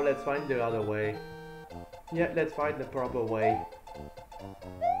 Now let's find the other way. Yeah, let's find the proper way.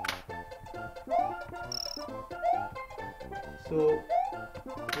 So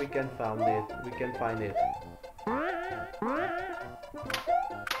we can find it. We can find it.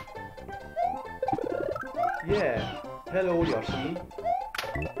 Yeah. Hello, Yoshi.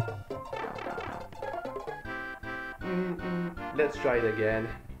 Let's try it again.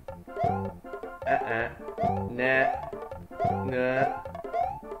 Nah. Nah.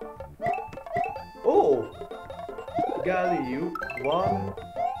 Galileo, one.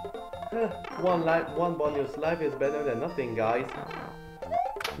 One life, one bonus life is better than nothing, guys.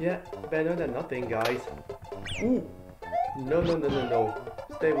 Yeah, better than nothing, guys. Ooh! No, no, no, no, no.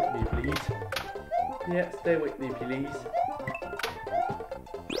 Stay with me, please. Yeah, stay with me, please.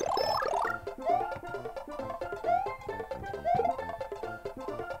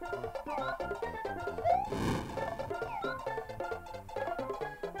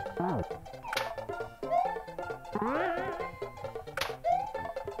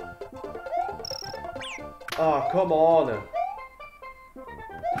 Ah, come on!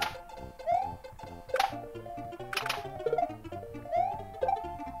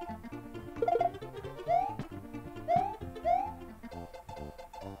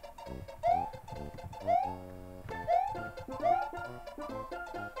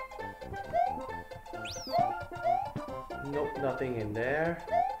 Nope, nothing in there.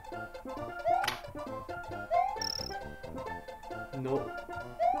 Nope.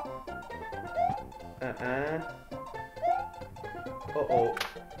 Uh-oh.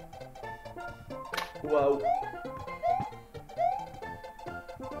 Whoa.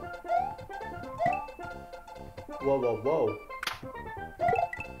 Whoa, whoa, whoa.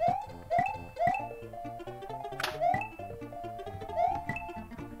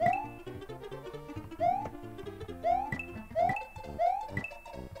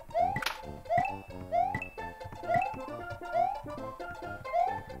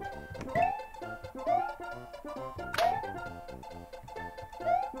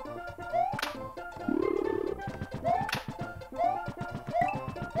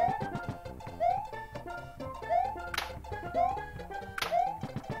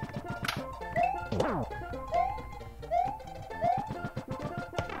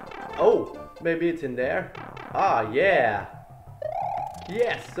 Oh, maybe it's in there. Ah, yeah.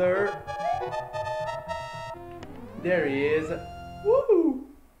 Yes, sir. There he is. Woo!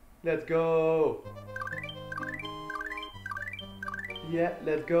 Let's go. Yeah,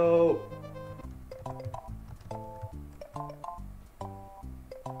 let's go.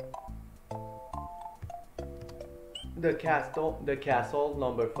 The castle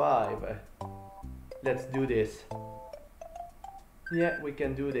number 5. Let's do this. Yeah, we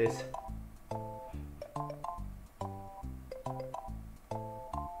can do this.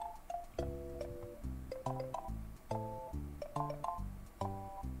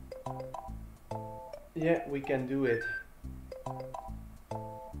 Yeah, we can do it.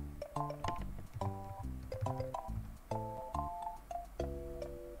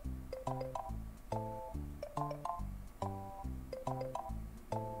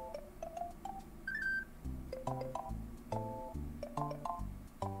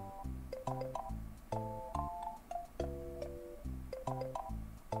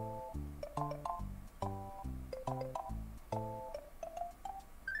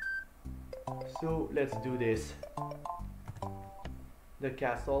 So let's do this. The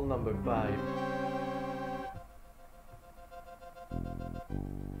castle number 5.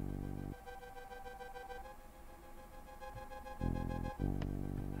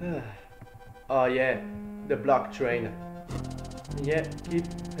 Oh yeah, the block train. Yeah,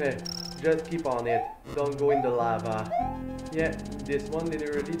 just keep on it. Don't go in the lava. Yeah, this one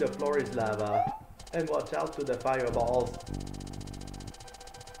literally the floor is lava. And watch out to the fireballs.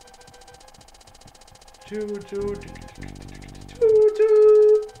 Choo choo choo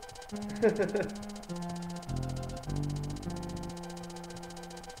choo.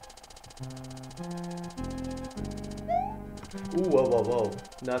 Ooh, whoa, whoa, whoa.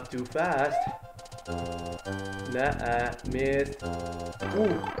 Not too fast. Nah, missed.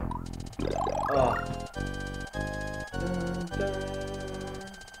 Ooh. Ah. Dun, dun.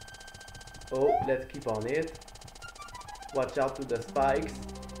 Oh, let's keep on it. Watch out to the spikes.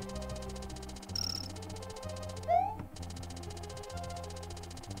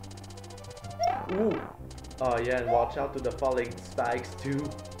 Ooh. Oh yeah, and watch out to the falling spikes too.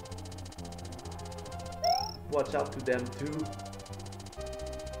 Watch out to them too.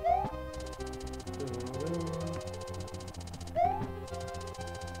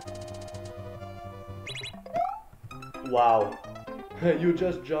 Wow. You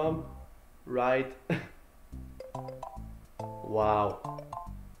just jump right. Wow.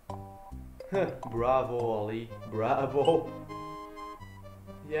 Bravo, Ollie. Bravo.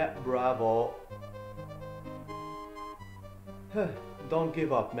 Yeah, bravo. Don't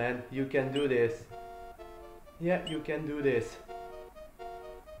give up, man. You can do this. Yeah, you can do this.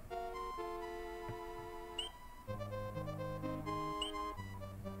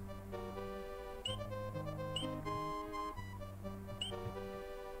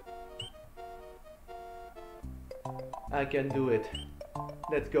 I can do it.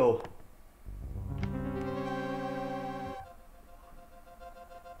 Let's go.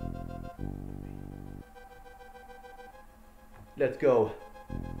 Let's go.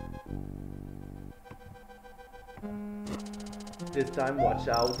 This time, watch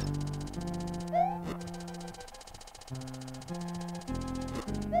out.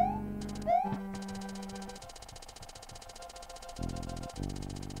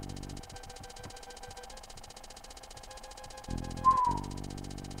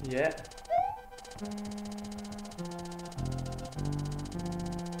 Yeah.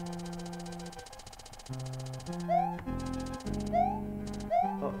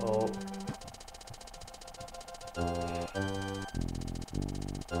 Uh-oh.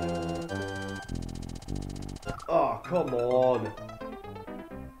 Oh, come on.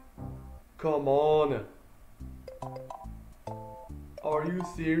 Come on. Are you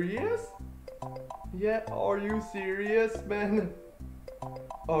serious? Yeah, are you serious, man?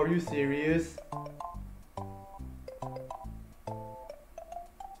 Are you serious?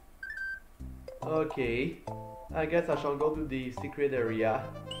 Okay, I guess I shall go to the secret area.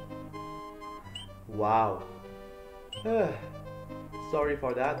 Wow. Sorry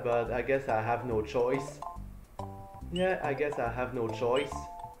for that, but I guess I have no choice. Yeah, I guess I have no choice.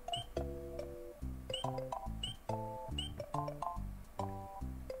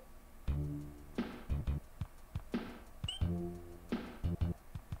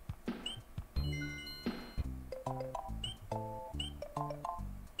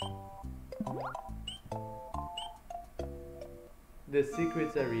 The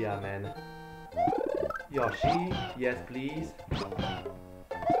secrets area, man. Yoshi, yes please.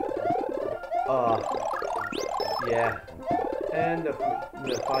 Yeah. And the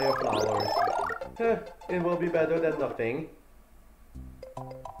fire flowers. It will be better than nothing.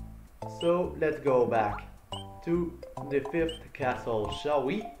 So let's go back to the 5th castle, shall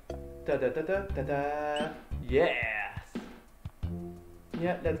we? Ta-da-ta-ta-ta-ta. Yes!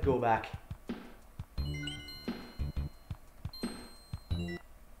 Yeah, let's go back.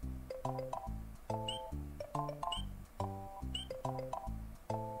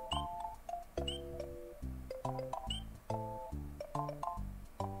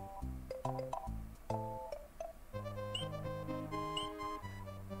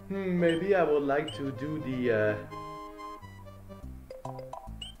 Maybe I would like to do the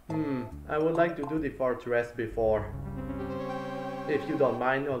I would like to do the fortress before. If you don't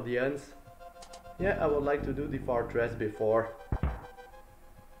mind, audience. Yeah, I would like to do the fortress before.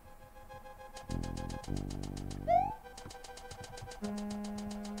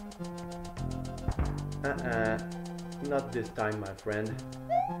 Not this time, my friend.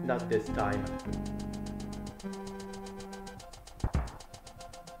 Not this time.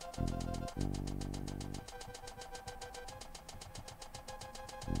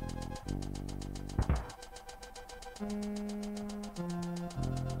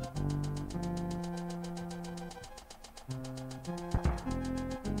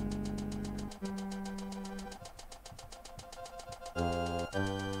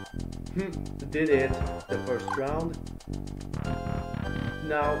 Did it, the first round.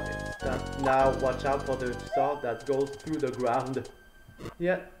 Now watch out for the sword that goes through the ground.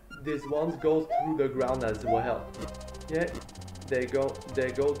 Yeah, this one goes through the ground as well. Yeah, they go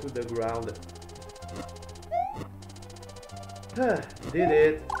to the ground. Did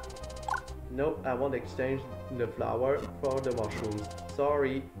it. Nope, I won't exchange the flower for the mushrooms.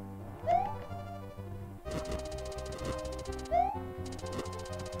 Sorry.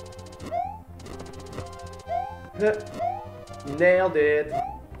 Nailed it.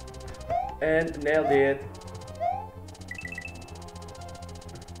 And nailed it.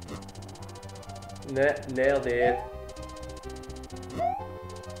 Nailed it.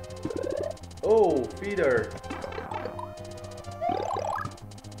 Oh, feeder.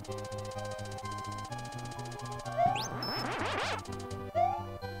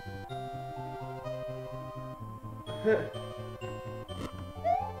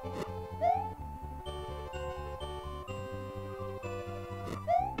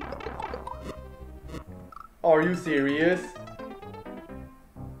 Are you serious?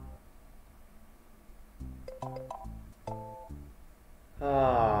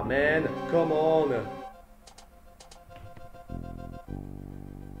 Ah, man, come on.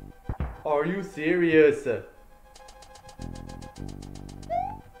 Are you serious?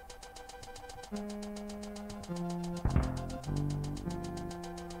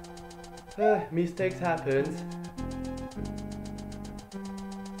 Mistakes happens.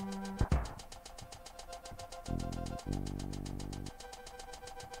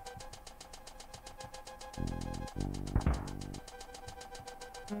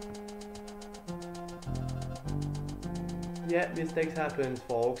 Yeah, mistakes happen,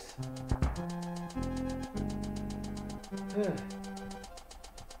 folks.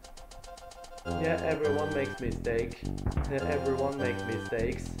 Yeah, everyone makes mistakes. Everyone makes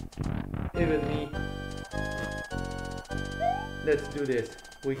mistakes. Even me. Let's do this.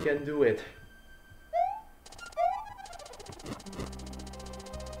 We can do it.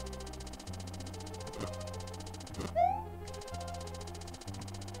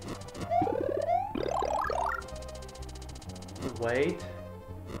 Wait.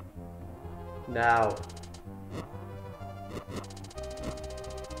 Now.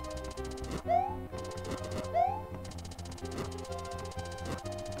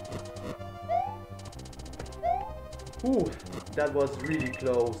 Ooh, that was really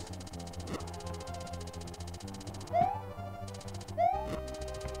close.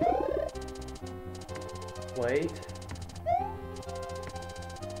 Wait.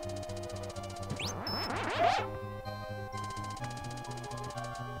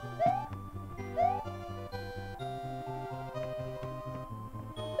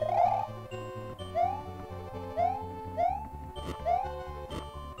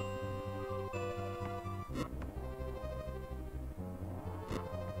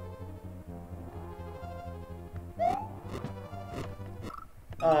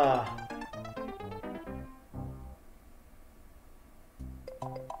 Ah.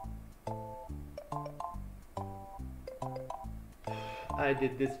 I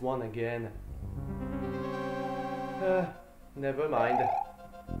did this one again. Never mind.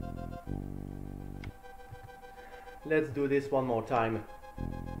 Let's do this one more time.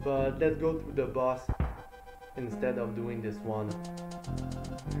 But let's go through the boss instead of doing this one.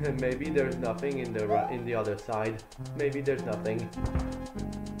 Maybe there's nothing in the other side. Maybe there's nothing.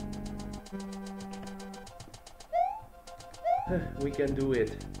 We can do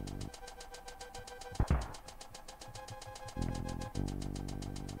it.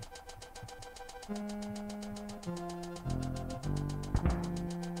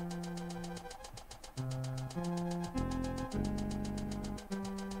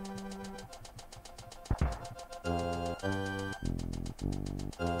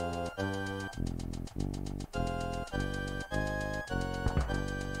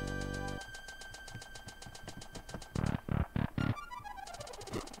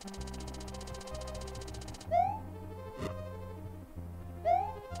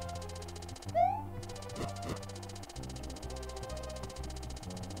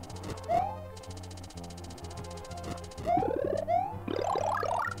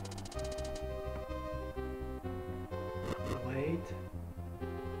 Wait.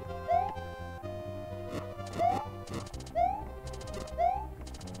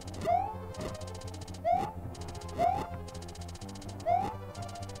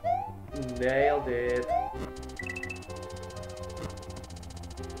 Nailed it.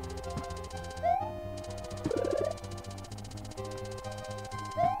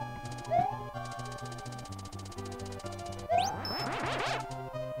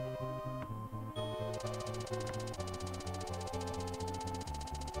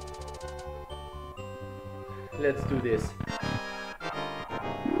 Let's do this.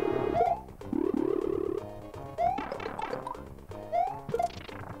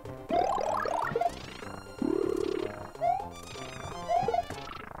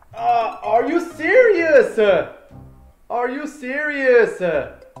 Are you serious? Are you serious?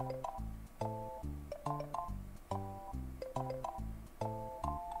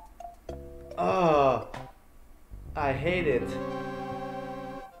 I hate it.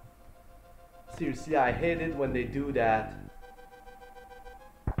 Seriously, I hate it when they do that.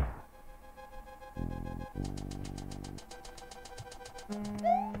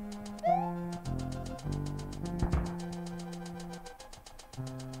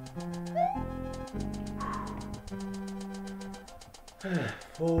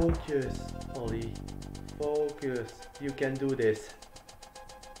 Focus, Ollie. Focus. You can do this.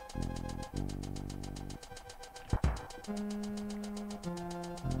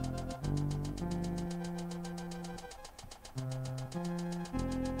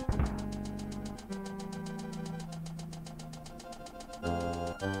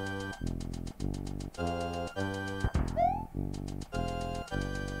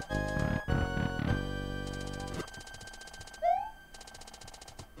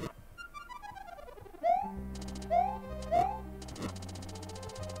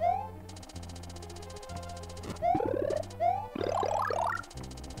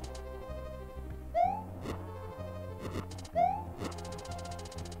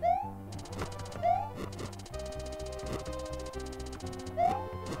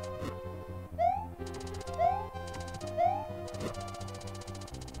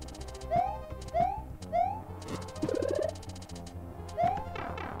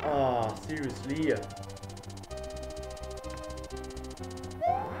 seriously.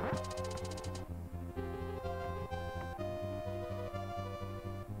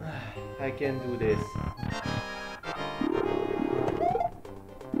 I can do this.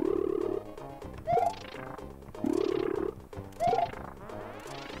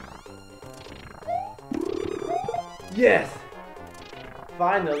 Yes!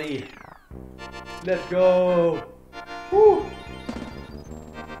 Finally! Let's go! Woo!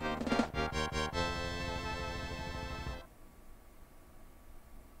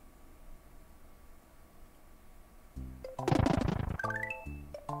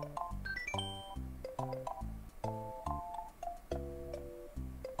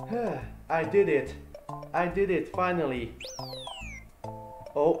 I did it! I did it finally!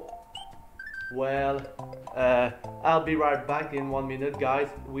 Oh, well, I'll be right back in 1 minute, guys.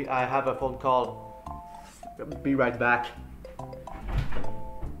 I have a phone call. Be right back.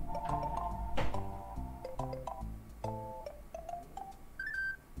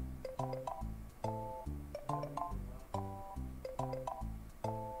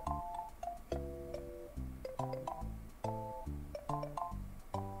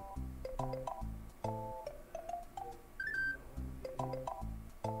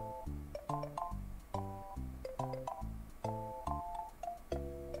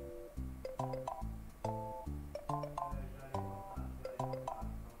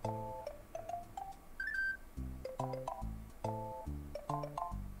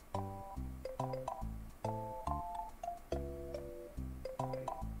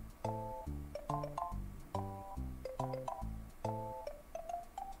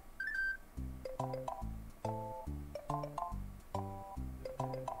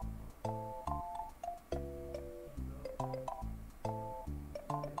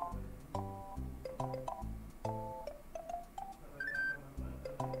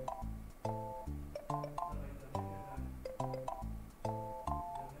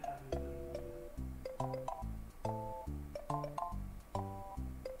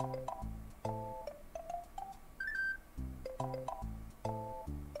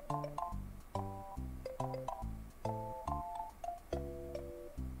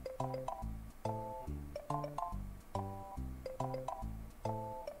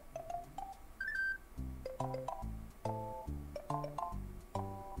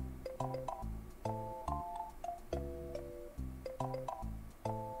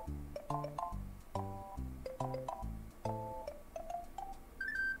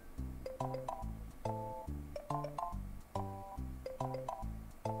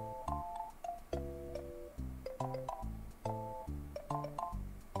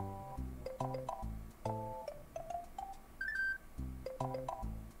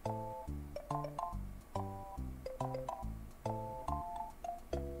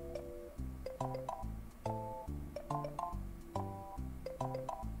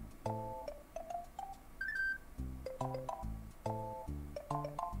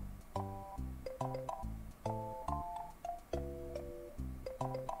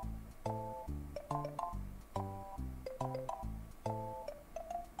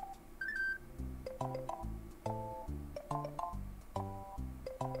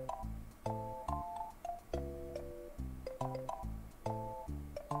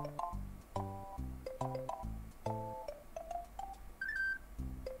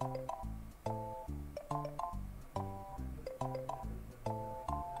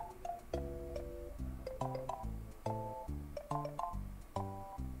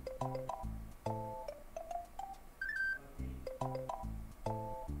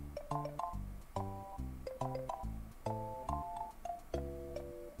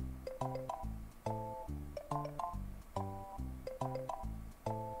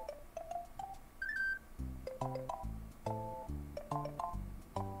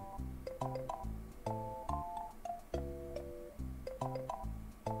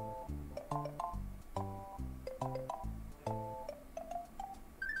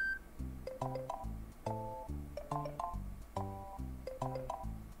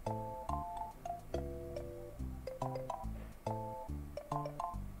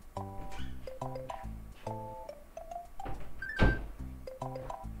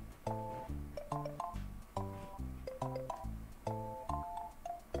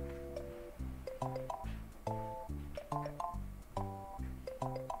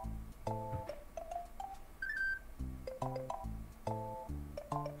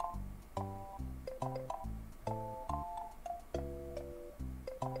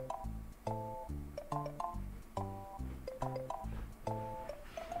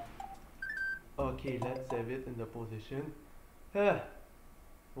 Okay, let's save it in the position. Ah,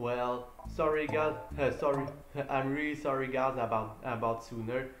 Well, sorry guys, sorry, I'm really sorry guys about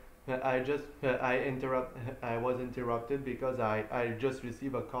sooner. I just I was interrupted because I just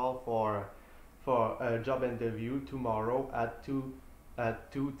received a call for a job interview tomorrow at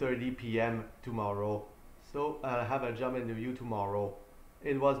 2:30 p.m. tomorrow. So I have a job interview tomorrow.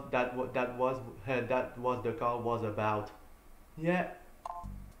 It was that was the call was about. Yeah,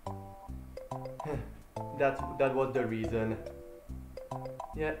 that was the reason.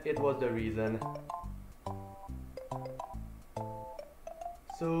 Yeah, it was the reason.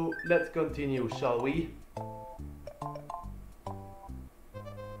 So let's continue, shall we?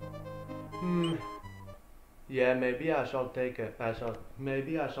 Hmm. Yeah, maybe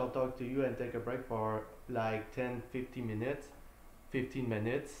maybe I shall talk to you and take a break for like 10, 15 minutes. 15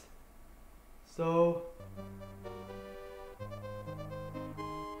 minutes. So,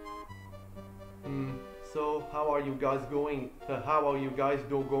 hmm. So how are you guys going? How are you guys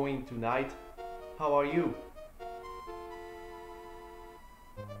going tonight? How are you?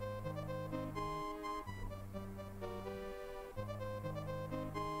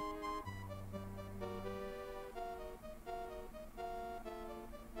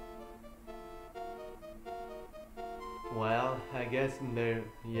 Well, I guess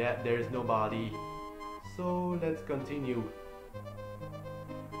there's nobody. So let's continue.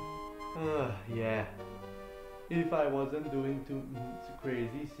 Yeah. If I wasn't doing too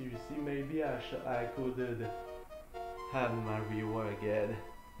crazy, seriously, maybe I could have my reward again.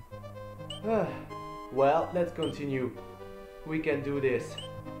 Well, let's continue. We can do this.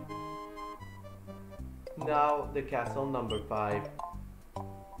 Now the castle number 5.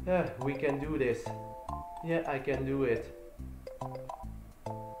 We can do this. Yeah, I can do it.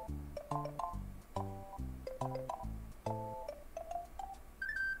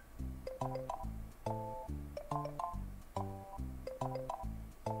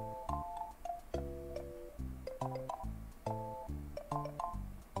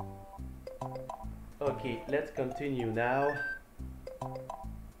 Okay, let's continue now.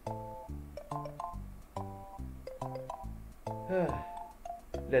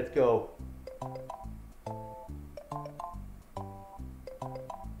 Let's go.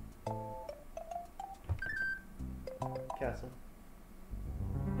 Castle.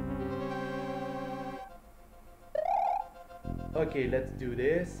 Okay, let's do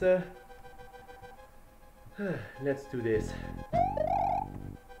this. Let's do this.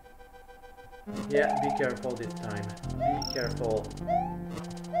 Yeah, be careful this time. Be careful.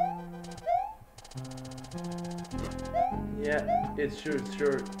 Yeah, it's sure.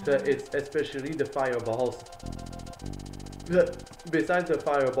 It's especially the fireballs. Besides the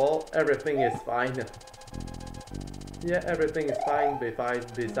fireball, everything is fine. Yeah, everything is fine besides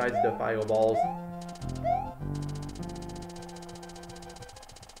the fireballs.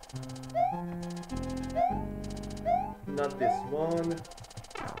 Not this one.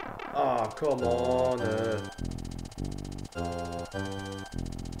 Ah, come on.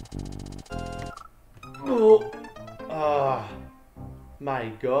 Oh. Ah, my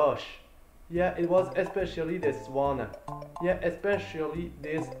gosh. Yeah, it was especially this one. Yeah, especially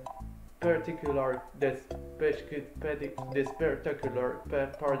this particular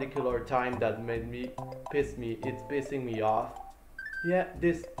time that made me it's pissing me off. Yeah,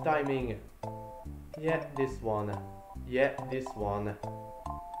 this timing. Yeah, this one. Yeah, this one.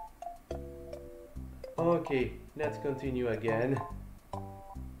 Okay, let's continue again.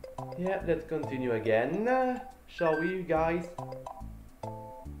 Yeah, let's continue again. Shall we, guys?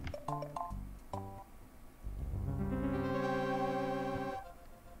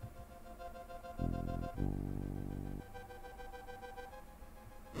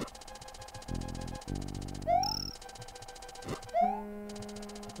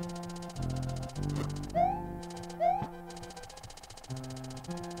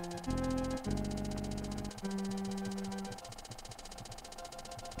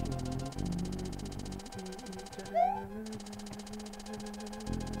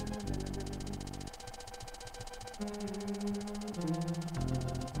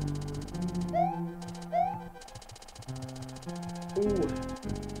 Ooh.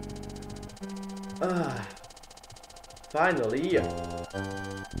 Ah. Finally.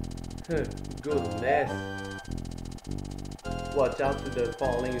 Goodness. Watch out for the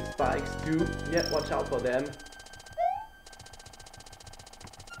falling spikes too. Yeah, watch out for them.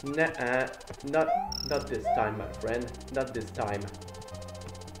 Nah, not this time, my friend. Not this time.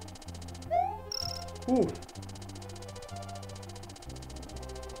 Ooh.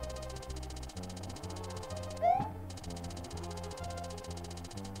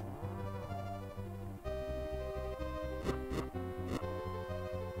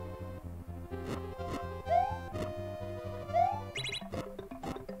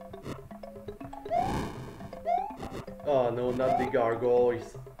 no, not the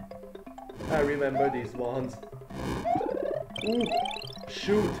gargoyles. I remember these ones. Ooh,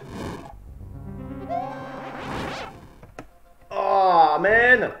 shoot. Ah,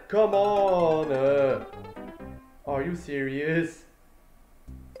 man, come on. Are you serious?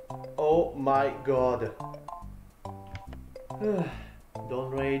 Oh my god.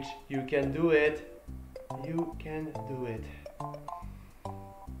 Don't rage, you can do it. You can do it.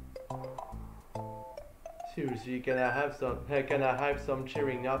 Seriously, can I have some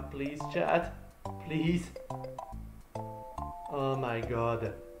cheering up, please, chat? Please. Oh my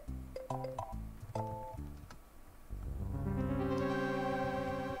god.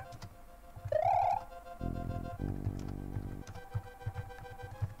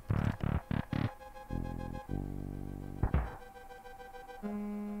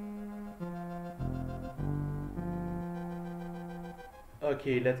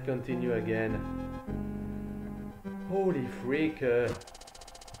 Okay, let's continue again. Holy freak.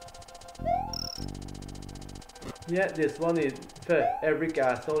 Yeah, this one is... every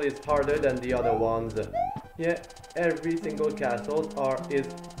castle is harder than the other ones. Yeah, every single castle is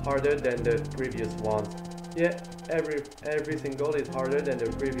harder than the previous ones. Yeah, every single is harder than the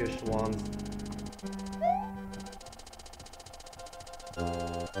previous ones.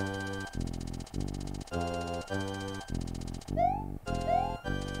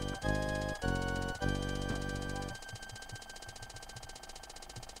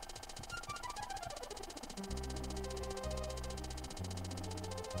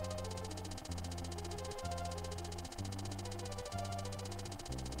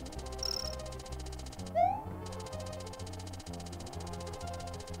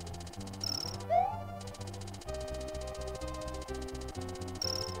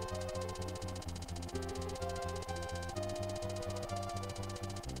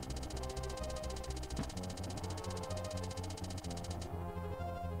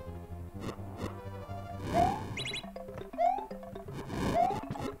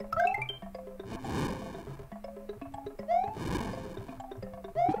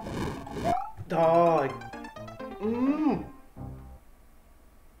 Dog.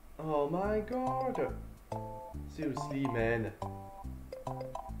 Oh my god. Seriously, man.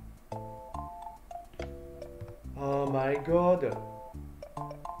 Oh my god.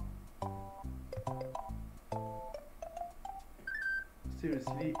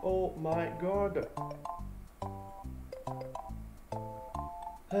 Seriously, oh my god.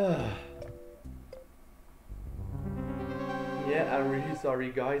 Yeah, I'm really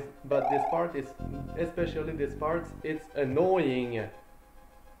sorry guys, but this part is, especially this part, it's annoying.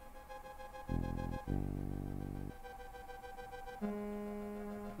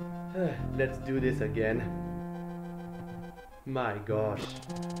 Let's do this again. My gosh.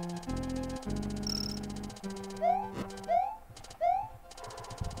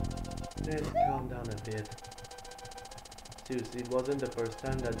 Let's calm down a bit. Seriously, it wasn't the first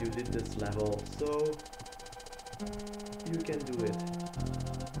time that you did this level, so you can do it.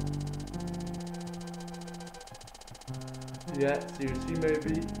 Yeah, seriously,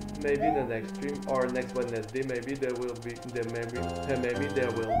 maybe in the next stream or next Wednesday, maybe there will be maybe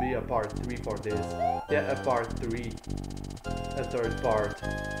there will be a part 3 for this. Yeah, a part 3, a third part.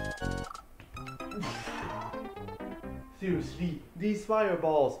 Seriously, these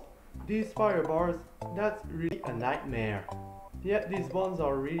firebars, that's really a nightmare. Yeah, these ones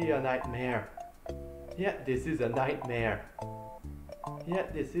are really a nightmare. Yeah, this is a nightmare. Yeah,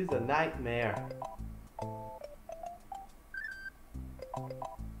 this is a nightmare.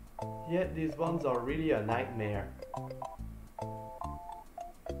 Yeah, these ones are really a nightmare.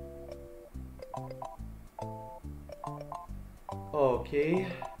 Okay.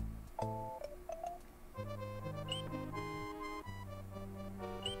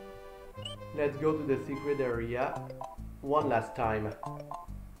 Let's go to the secret area one last time.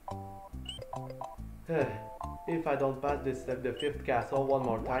 If I don't pass this the 5th castle one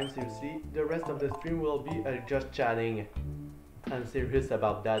more time, seriously, the rest of the stream will be just chatting. I'm serious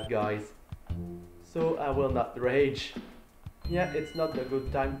about that, guys. So I will not rage. Yeah, it's not a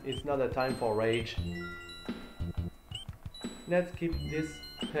good time, it's not a time for rage. Let's keep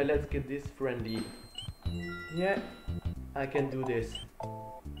this friendly. Yeah, I can do this.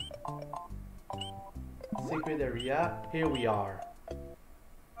 Secret area, here we are.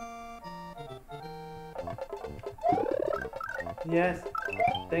 Yes,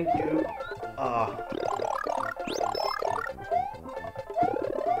 thank you.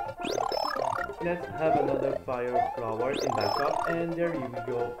 Let's have another fire flower in backup, and there we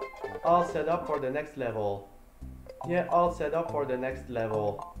go. All set up for the next level. Yeah, all set up for the next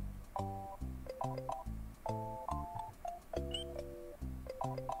level.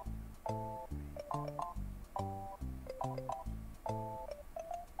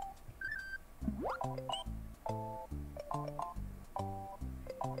 Let's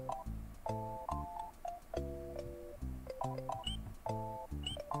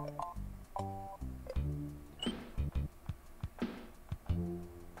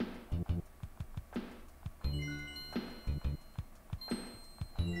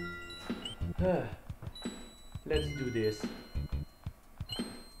do this.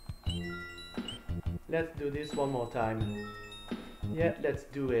 Let's do this one more time. Yeah, let's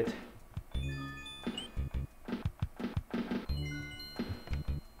do it.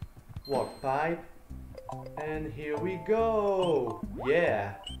 Warp pipe. And here we go.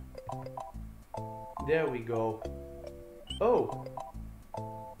 Yeah. There we go. Oh.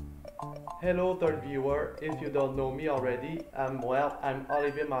 Hello third viewer, if you don't know me already, I'm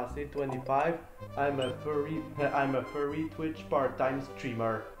Olivier Massé 25. I'm a furry Twitch part-time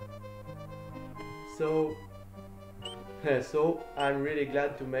streamer. So I'm really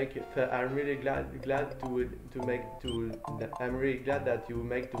glad to make it. I'm really glad that you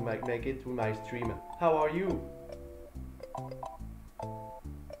make it through my stream. How are you?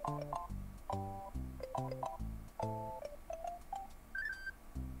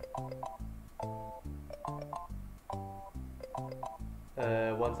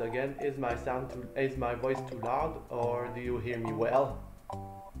 Once again, is my voice too loud, or do you hear me well?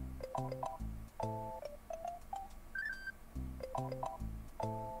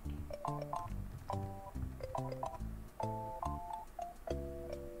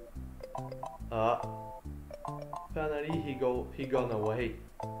 Finally he gone away.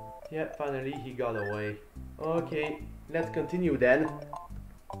 Yeah, finally he got away. Okay, let's continue then.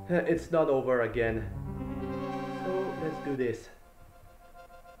 It's not over again. So let's do this.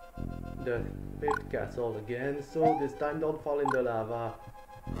 The 5th castle again, so this time don't fall in the lava.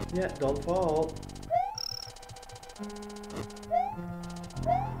 Yeah, don't fall.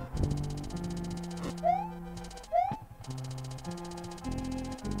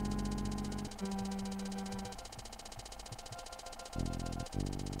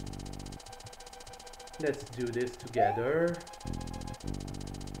 Let's do this together.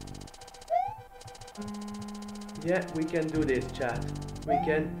 Yeah, we can do this, chat. We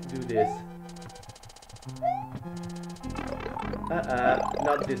can do this.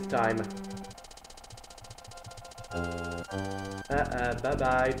 Not this time.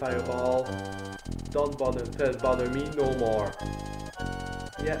 Bye-bye, fireball. Don't bother me no more.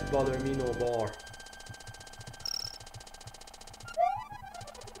 Yeah, bother me no more.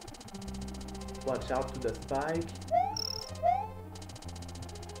 Watch out to the spike.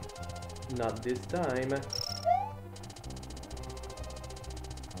 Not this time.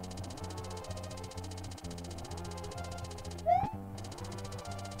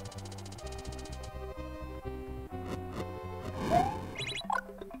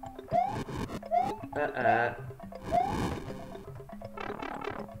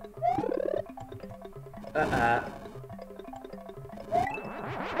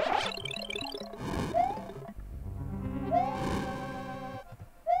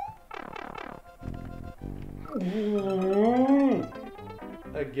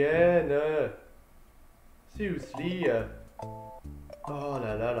 Again, seriously, oh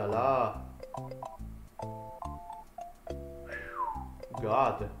la la la la,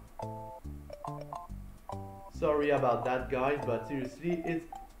 God, sorry about that guys, but seriously,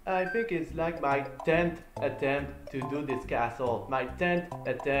 I think it's like my 10th attempt to do this castle, my 10th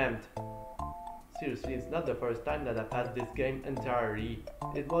attempt. Seriously, it's not the first time that I passed this game entirely,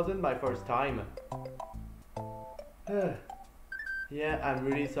 it wasn't my first time. Yeah, I'm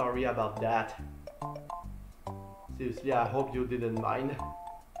really sorry about that. Seriously, I hope you didn't mind.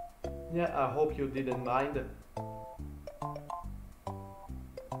 Yeah, I hope you didn't mind.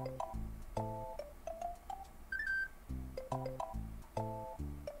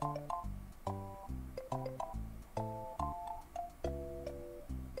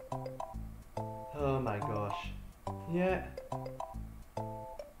 Oh my gosh. Yeah.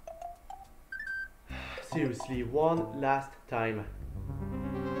 Seriously, one last time.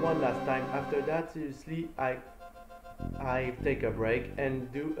 After that, seriously, I take a break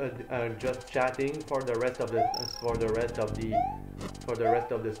and do just chatting for the rest of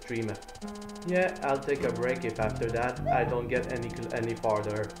the stream. Yeah, I'll take a break if after that I don't get any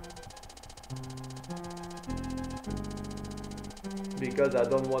farther. Because I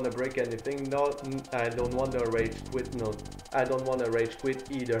don't want to break anything. No, I don't want to rage quit. No, I don't want to rage quit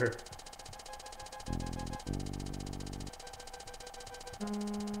either.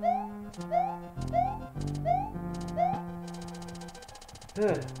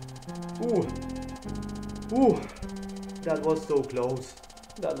 Ooh, that was so close.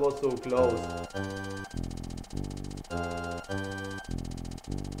 That was so close.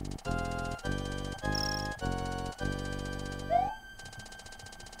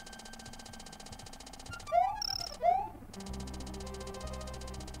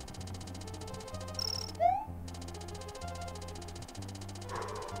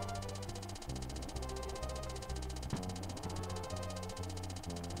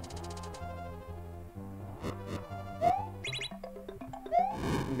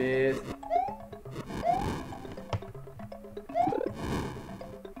 Miss.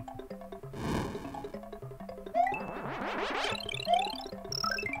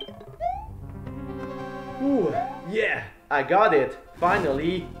 Ooh, yeah, I got it,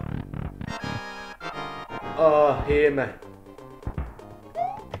 finally. Oh, him.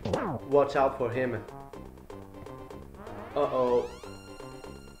 Watch out for him. Uh-oh.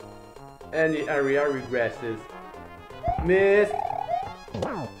 And the area regresses. Missed.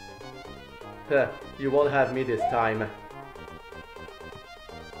 Huh, you won't have me this time.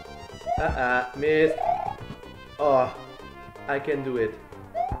 Missed. Oh, I can do it.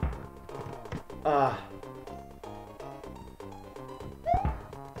 Ah.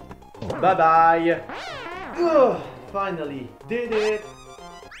 Bye-bye. Finally, did it.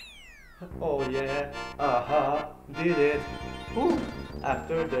 Oh yeah, did it. Whew.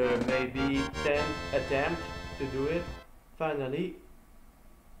 After the maybe 10th attempt to do it, finally.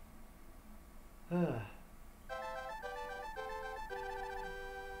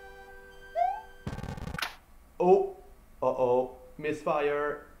 Oh, uh-oh,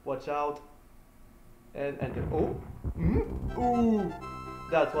 misfire, watch out. And oh, ooh,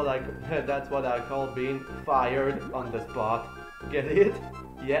 that's what I call being fired on the spot. Get it?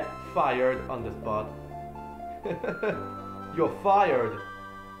 Yeah, fired on the spot. You're fired.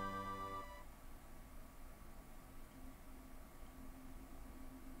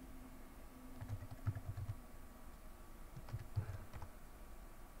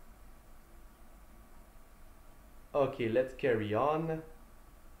 Okay, let's carry on.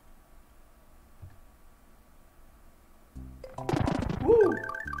 Woo!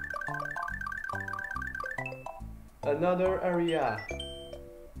 Another area.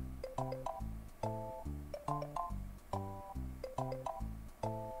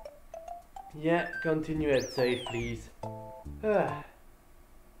 Yeah, continue it safe, please.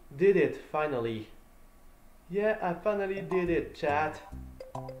 Did it, finally. Yeah, I finally did it, chat.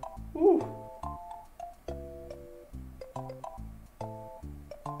 Woo!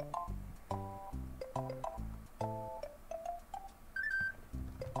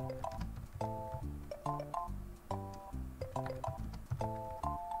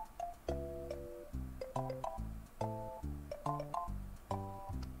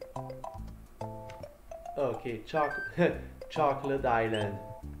 Okay, Chocolate Island.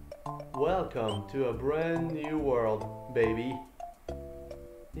 Welcome to a brand new world, baby.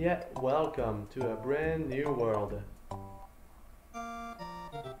 Yeah, welcome to a brand new world.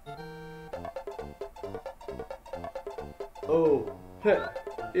 Oh,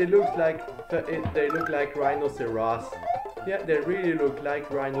 it looks like they look like rhinoceros. Yeah, they really look like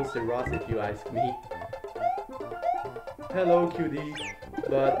rhinoceros if you ask me. Hello, cutie.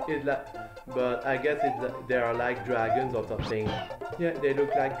 But I guess they are like dragons or something. Yeah, they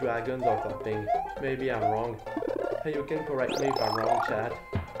look like dragons or something. Maybe I'm wrong. You can correct me if I'm wrong, chat.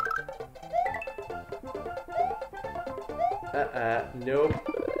 Nope.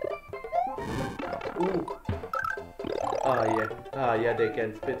 Ooh. Yeah, they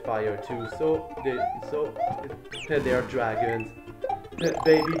can spit fire too. So they are dragons.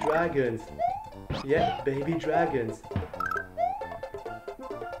 Baby dragons. Yeah, baby dragons.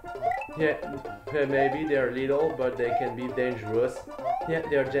 Yeah, maybe they're little, but they can be dangerous. Yeah,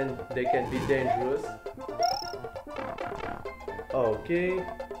 they can be dangerous. Okay,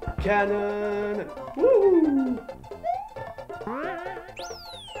 cannon! Woo!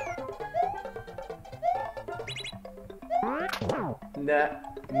 Nah,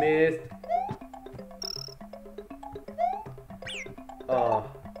 missed. Oh.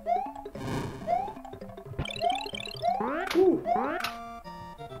 Woo.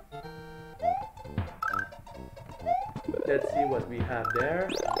 Let's see what we have there.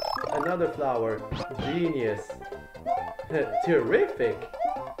 Another flower. Genius. Terrific.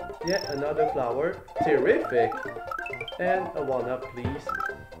 Yet another flower. Terrific. And a 1-up, please.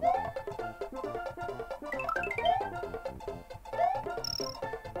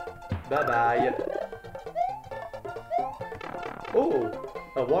 Bye-bye. Oh,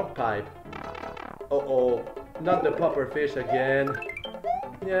 a warp pipe. Uh-oh, not the popper fish again.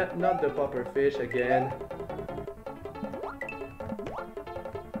 Yeah, not the popper fish again.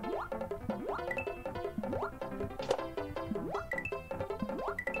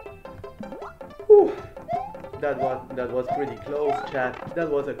 that was pretty close, chat. That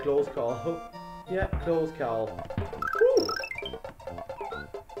was a close call. Yeah, close call. Woo!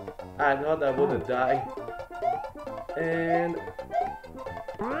 I thought I wouldn't die. And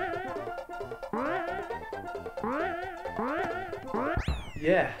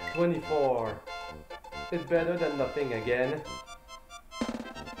yeah, 24. It's better than nothing again.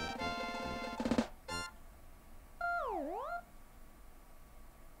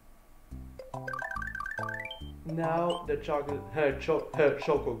 Now the Choco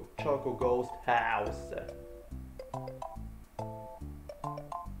Ghost house.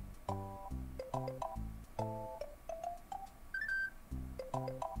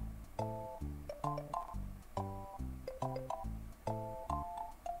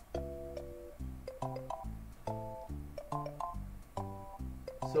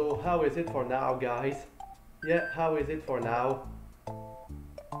 So how is it for now, guys? Yeah, how is it for now?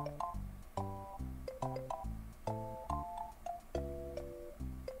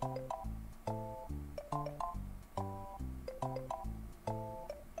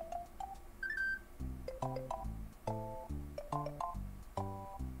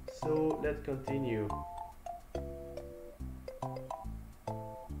 So let's continue.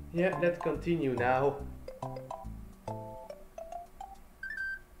 Yeah, let's continue now.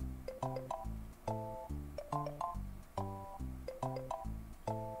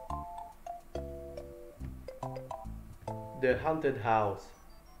 The haunted house.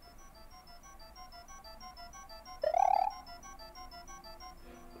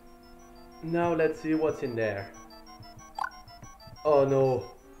 Now let's see what's in there. Oh no.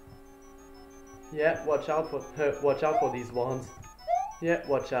 Yeah, watch out for these ones. Yeah,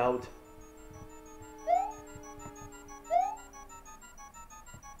 watch out.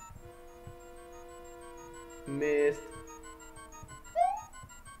 Missed.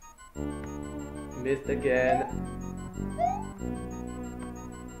 Missed again.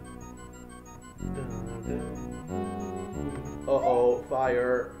 Uh-oh,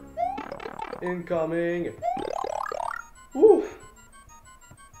 fire. Incoming. Woo!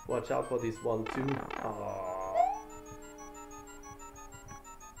 Watch out for this one too.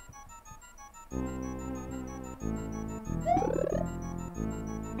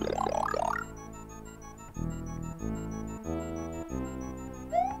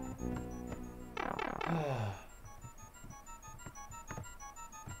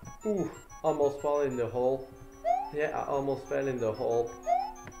 Ooh, almost fell in the hole. Yeah, I almost fell in the hole.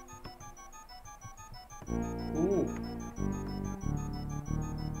 Ooh.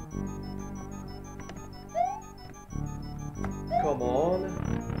 Come on.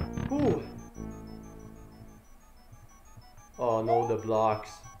 Ooh. Oh no, the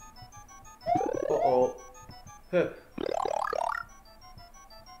blocks. Uh-oh. Huh.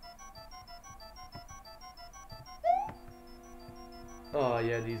 Oh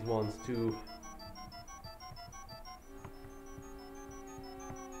yeah, these ones too.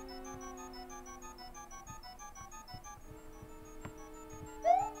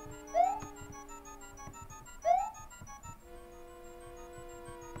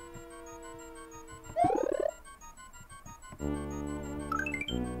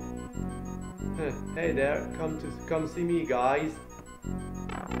 Hey there, come see me, guys.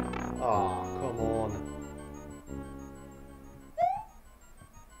 Ah, come on.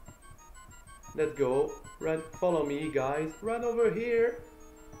 Let's go. Run, follow me, guys. Run over here.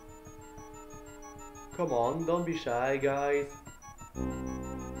 Come on, don't be shy, guys.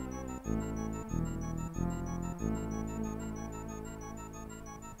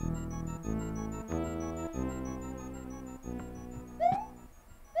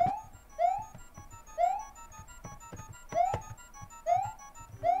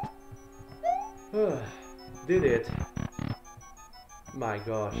 Did it. My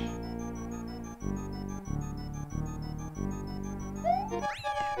gosh.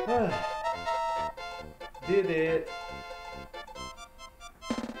 Did it.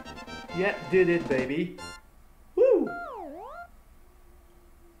 Yeah, did it, baby. Woo!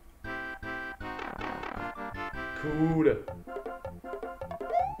 Cool.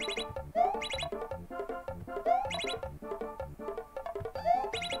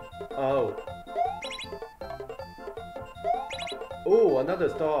 Oh. Oh, another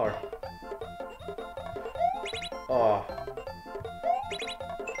star. Ah.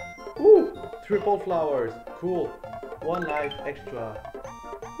 Ooh, triple flowers. Cool. One life extra.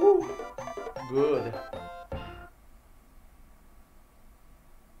 Woo. Good.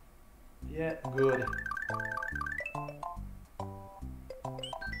 Yeah, good.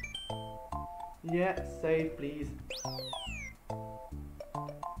 Yeah, save please.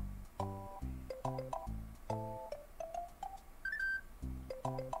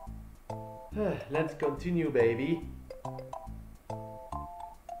 Let's continue, baby.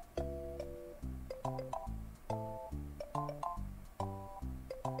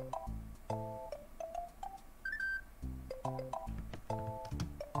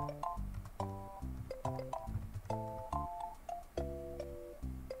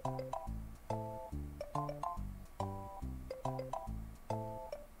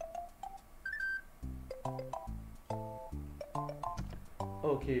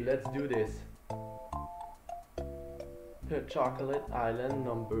 Okay, let's do this. Chocolate Island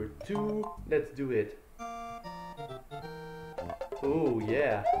number 2. Let's do it. Oh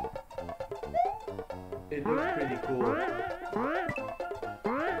yeah. It looks pretty cool.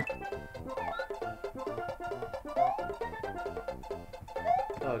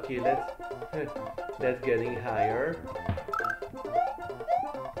 Okay, let's getting higher.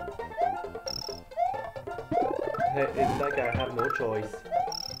 It's like I have no choice.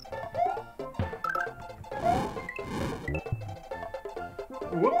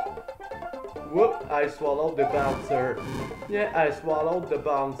 Whoop! Whoop! I swallowed the bouncer. Yeah, I swallowed the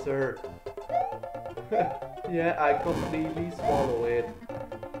bouncer. Yeah, I completely swallow it.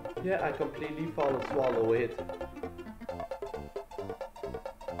 Yeah, I completely swallow it.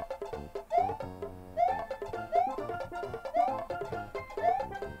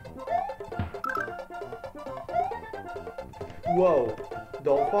 Whoa!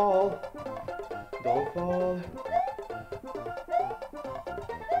 Don't fall! Don't fall!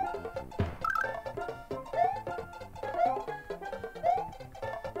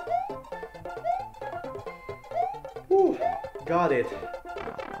 Whew, got it.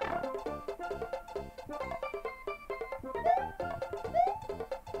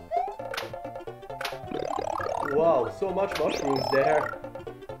 Wow, so much mushrooms there.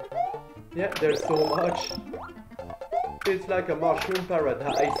 Yeah, there's so much. It's like a mushroom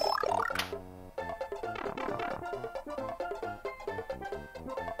paradise.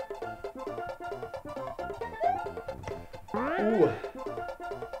 Ooh.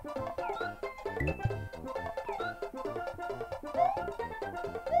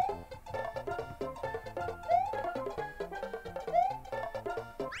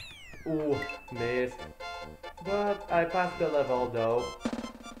 Ooh, missed. But I passed the level though.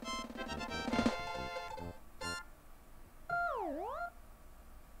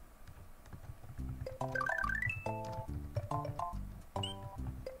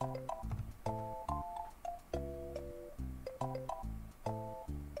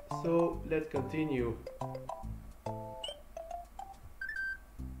 So let's continue.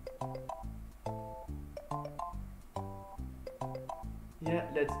 Yeah,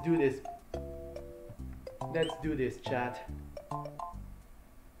 let's do this. Let's do this, chat.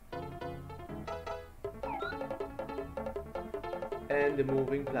 And the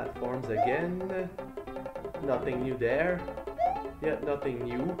moving platforms again. Nothing new there. Yeah, nothing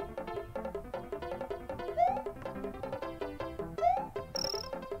new.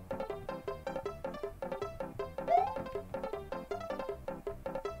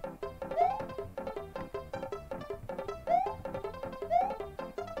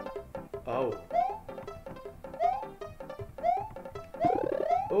 Oh.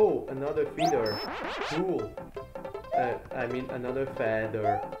 Oh, another feeder. Cool. I mean another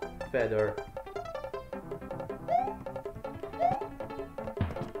feather. Feather.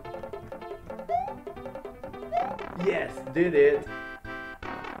 Yes, did it.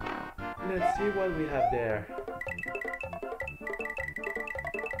 Let's see what we have there.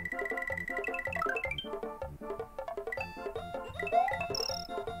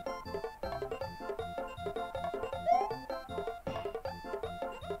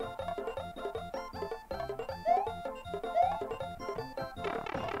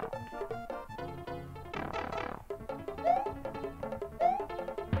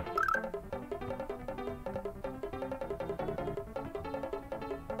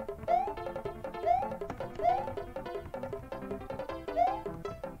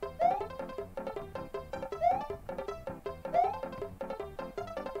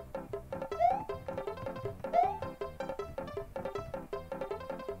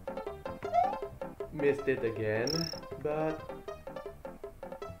 Missed it again, but...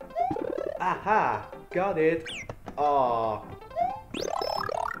 Aha! Got it! Aww.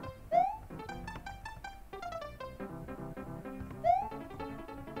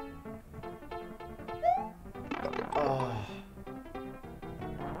 Oh.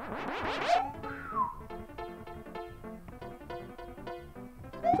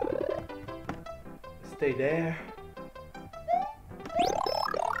 Stay there.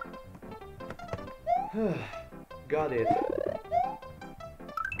 Got it.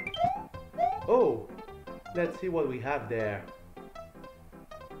 let's see what we have there.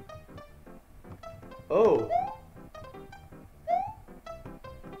 Oh!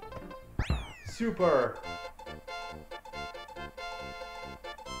 Super!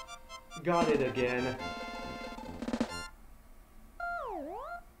 Got it again.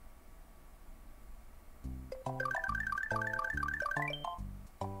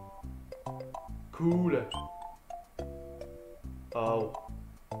 Cool. Oh.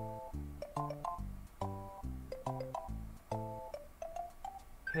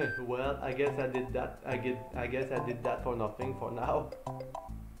 Well, I guess I did that. I guess I did that for nothing for now.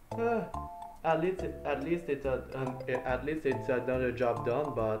 At least it's another job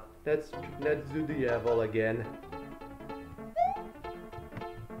done. But let's do the level again.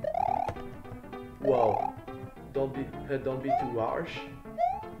 Whoa! Don't be too harsh.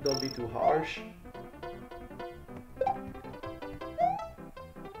 Don't be too harsh.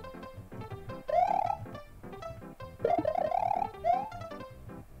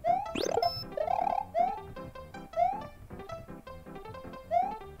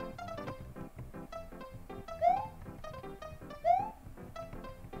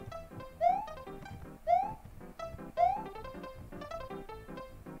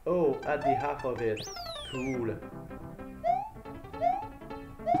 Oh, at the half of it. Cool.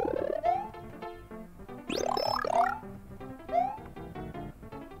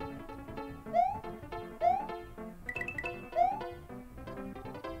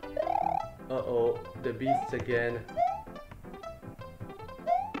 Uh-oh, the beasts again.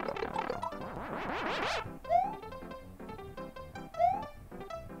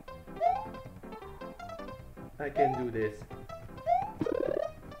 I can do this.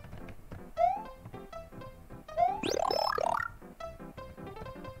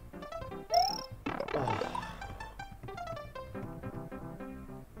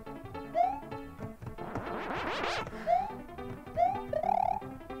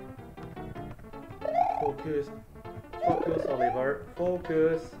 Focus. Focus, Oliver.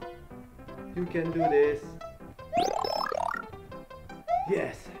 Focus. You can do this.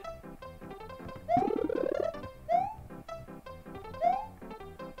 Yes.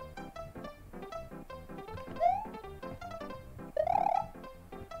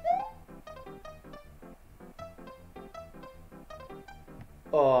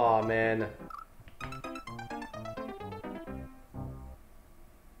 Oh man.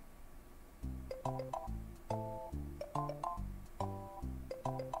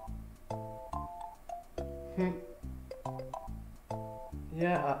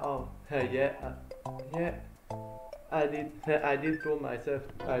 Yeah, yeah. I did throw myself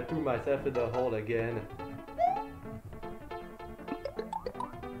in the hole again.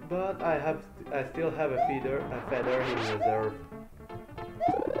 But I still have a feather in reserve.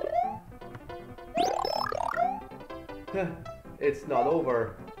 It's not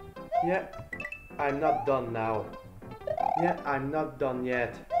over. Yeah, I'm not done now. Yeah, I'm not done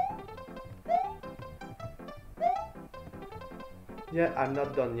yet. Yeah, I'm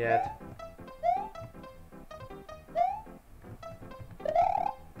not done yet.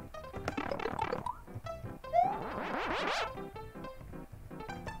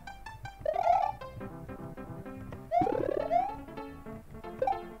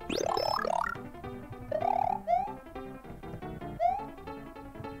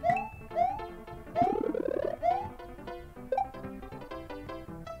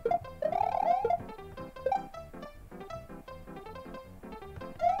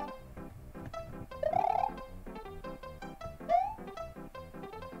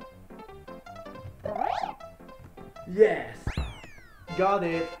 Yes! Got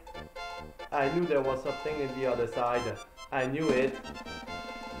it! I knew there was something in the other side. I knew it.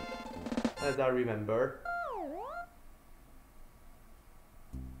 As I remember.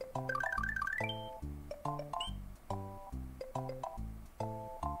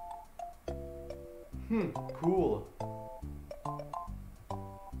 Cool.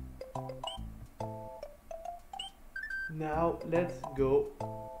 Now let's go.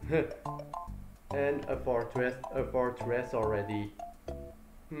 And a fortress already.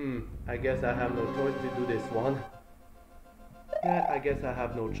 I guess I have no choice to do this one. Yeah, I guess I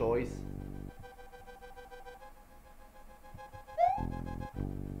have no choice.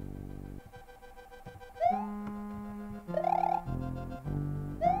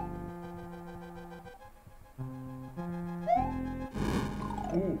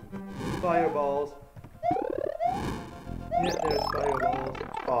 Ooh, fireballs. Yeah, there's fireballs.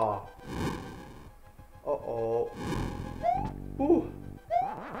 Ah. Uh-oh. Ooh.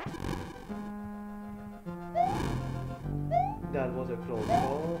 That was a close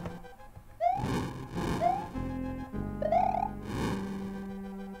call.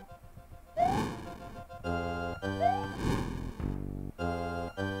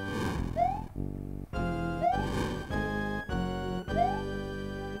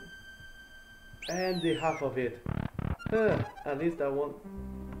 And the half of it. At least I won't.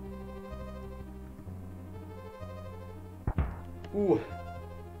 Ooh.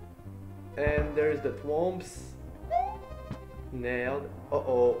 And there's the thwomps. Nailed.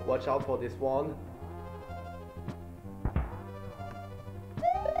 Uh-oh, watch out for this one.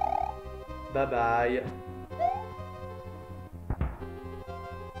 Bye-bye.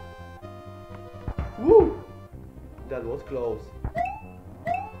 Woo! That was close.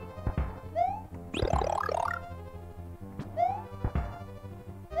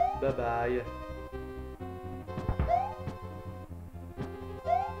 Bye-bye.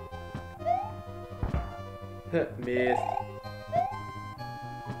 Missed.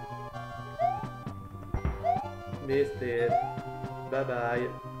 Missed it. Bye-bye.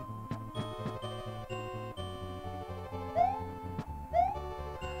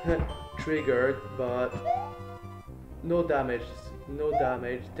 Triggered, but no damage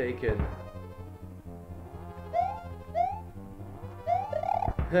taken.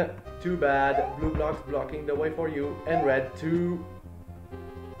 Too bad. Blue blocks blocking the way for you, and red too.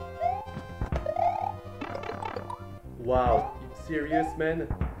 Wow, serious, man?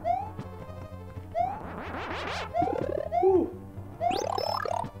 Whew.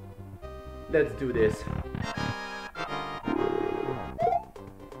 Let's do this.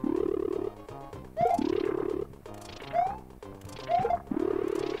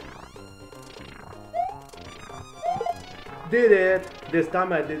 Did it! This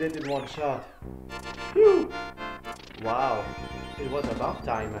time I did it in one shot. Whew. Wow, it was about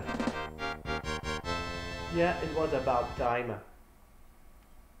time. Yeah, it was about time.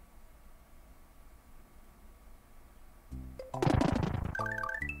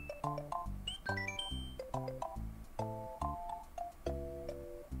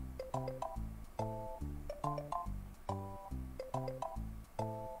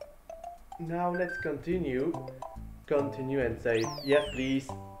 Now let's continue. Continue and save. Yes, please.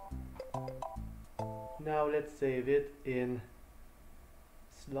 Now let's save it in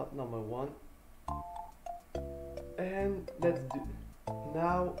slot number 1. And let's do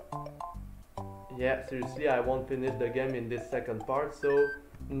now. Yeah, seriously, I won't finish the game in this second part, so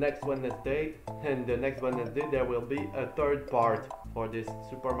next Wednesday and the next Wednesday there will be a third part for this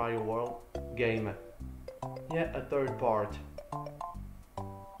Super Mario World game. Yeah, a third part.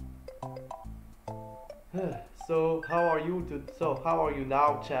 So how are you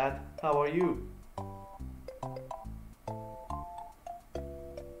now, chat? How are you?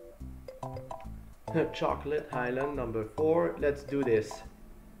 Chocolate Island number 4. Let's do this.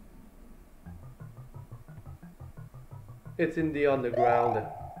 It's in the underground.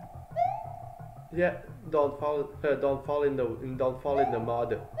 Yeah, don't fall in the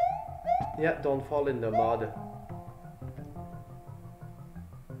mud. Yeah, don't fall in the mud.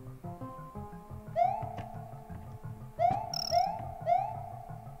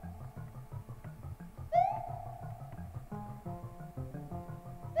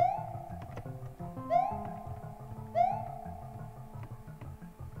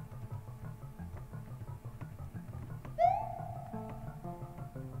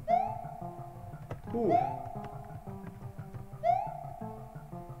 Ooh.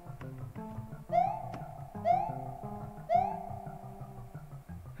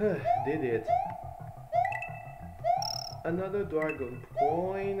 Did it. Another dragon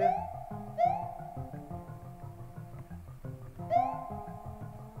coin.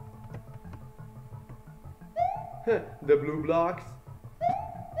 The blue blocks.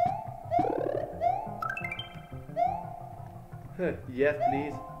 Yes,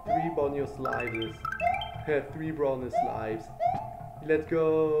 please. 3 bonus lives. 3 bonus lives. Let's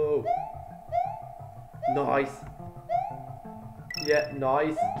go. Nice. Yeah,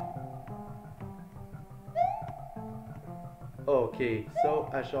 nice. Okay, so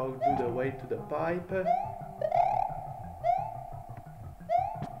I shall do the way to the pipe.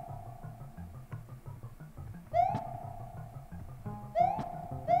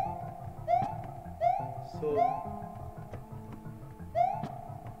 So,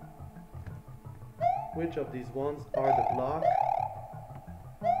 which of these ones are the block?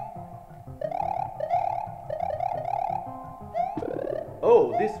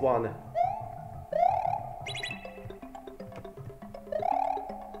 Oh, this one.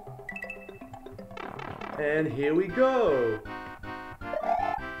 And here we go.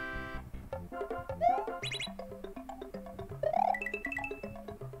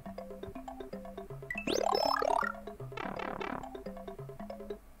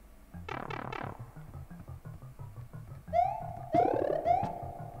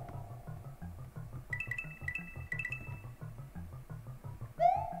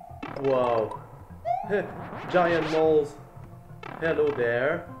 Wow, Giant moles. Hello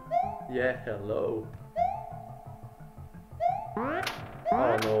there. Yeah, hello.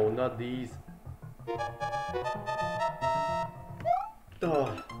 Oh no, not these.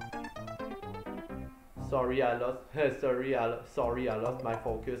 Oh. Sorry, I lost. Sorry, I lost my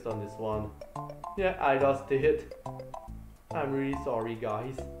focus on this one. Yeah, I lost it. I'm really sorry,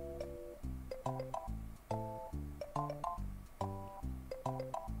 guys.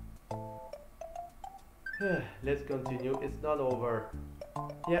 Let's continue. It's not over.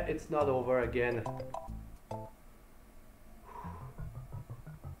 Yeah, it's not over again.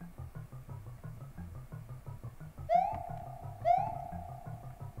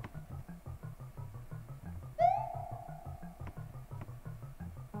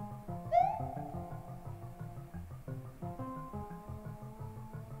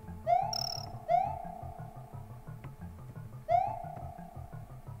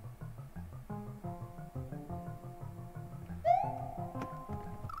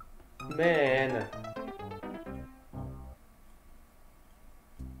 Man.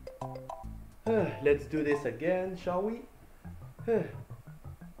 Let's do this again, shall we?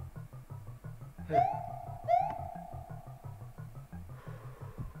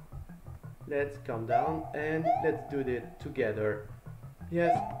 Let's calm down and let's do this together.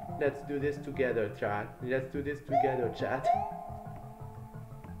 Yes, let's do this together, chat. Let's do this together, chat.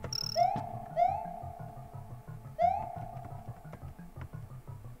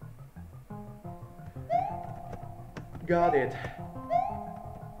 Got it.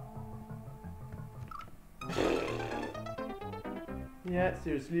 Yeah,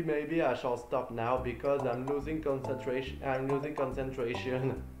 seriously, maybe I shall stop now because I'm losing concentration.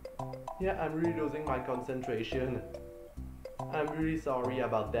 Yeah, I'm really losing my concentration. I'm really sorry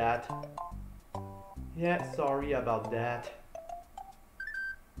about that. Yeah, sorry about that.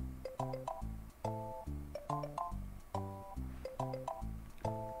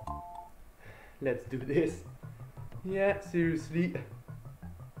 Let's do this. Yeah, seriously.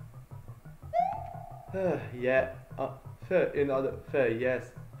 Yeah. Yes.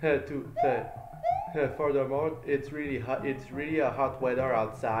 Furthermore, it's really hot. It's really a hot weather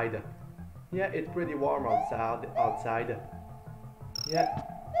outside. Yeah, it's pretty warm outside. Yeah,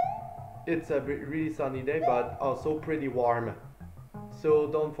 it's a really sunny day, but also pretty warm. So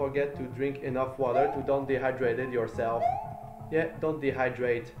don't forget to drink enough water to don't dehydrate yourself. Yeah, don't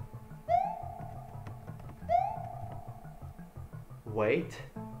dehydrate. Wait.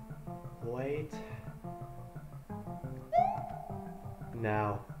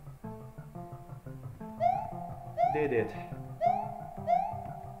 Now. Did it.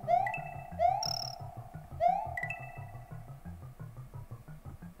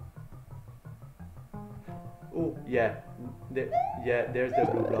 Oh, yeah. There's the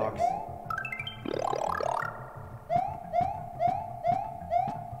blue blocks.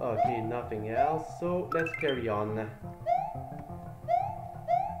 Okay, nothing else, so let's carry on.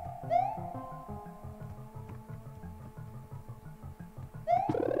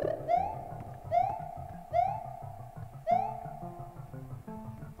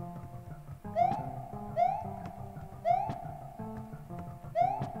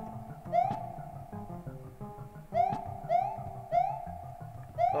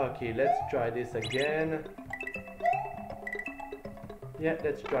 Okay, let's try this again. Yeah,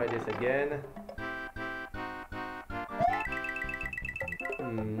 let's try this again.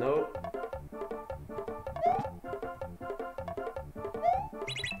 No.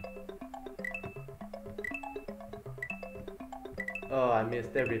 Oh, I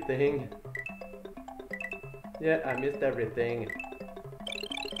missed everything. Yeah, I missed everything.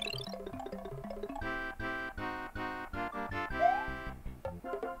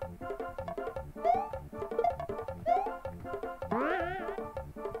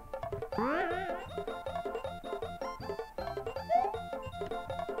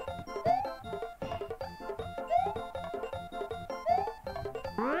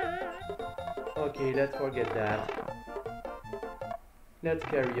 Okay, let's forget that. Let's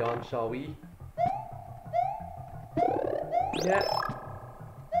carry on, shall we? Yeah,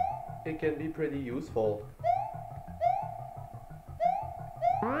 it can be pretty useful.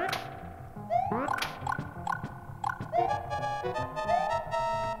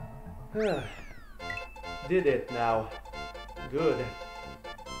 Did it now. Good.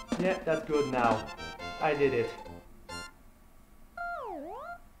 Yeah, that's good now. I did it.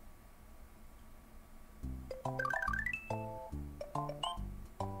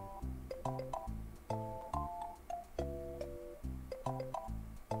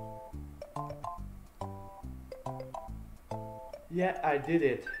 Yeah, I did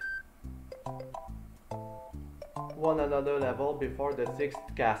it. one another level before the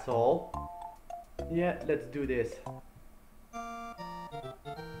 6th castle. Yeah, let's do this.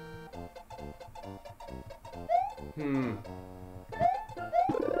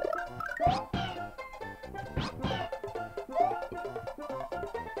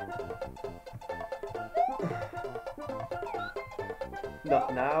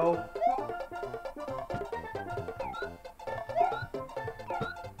 Not now.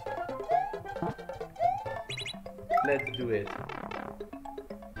 Let's do it.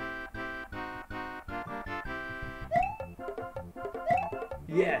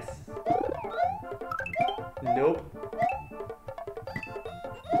 Yes! Nope.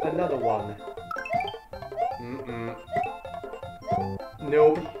 Another one.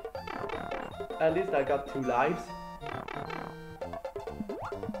 Nope. At least I got 2 lives.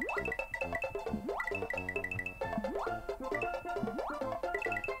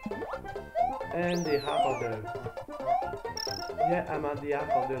 And the half of the... Yeah, I'm at the half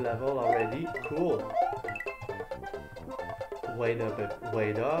of the level already. Cool. Wait up,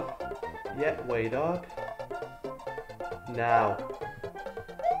 wait up. Yeah, wait up. Now.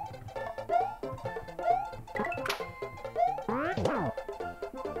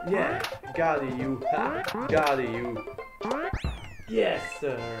 Yeah, got you. Ha, got you. Yes,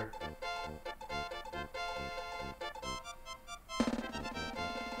 sir.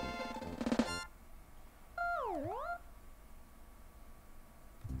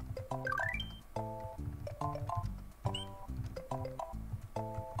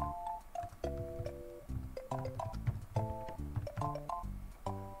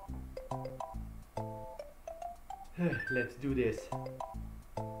 Let's do this.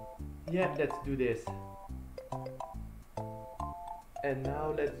 Yeah, let's do this. And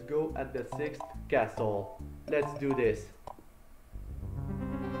now let's go at the 6th castle. Let's do this.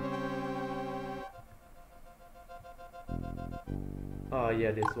 Oh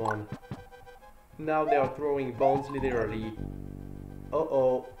yeah, this one. Now they are throwing bones literally.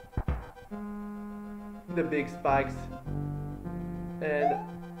 Uh-oh. The big spikes. And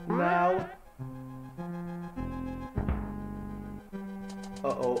now...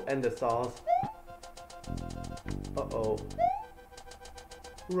 Uh-oh, and the saws. Uh-oh.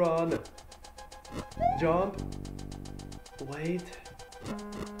 Run. Jump. Wait.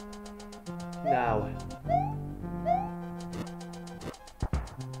 Now.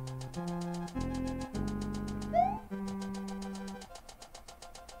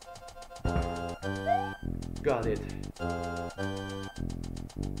 Got it.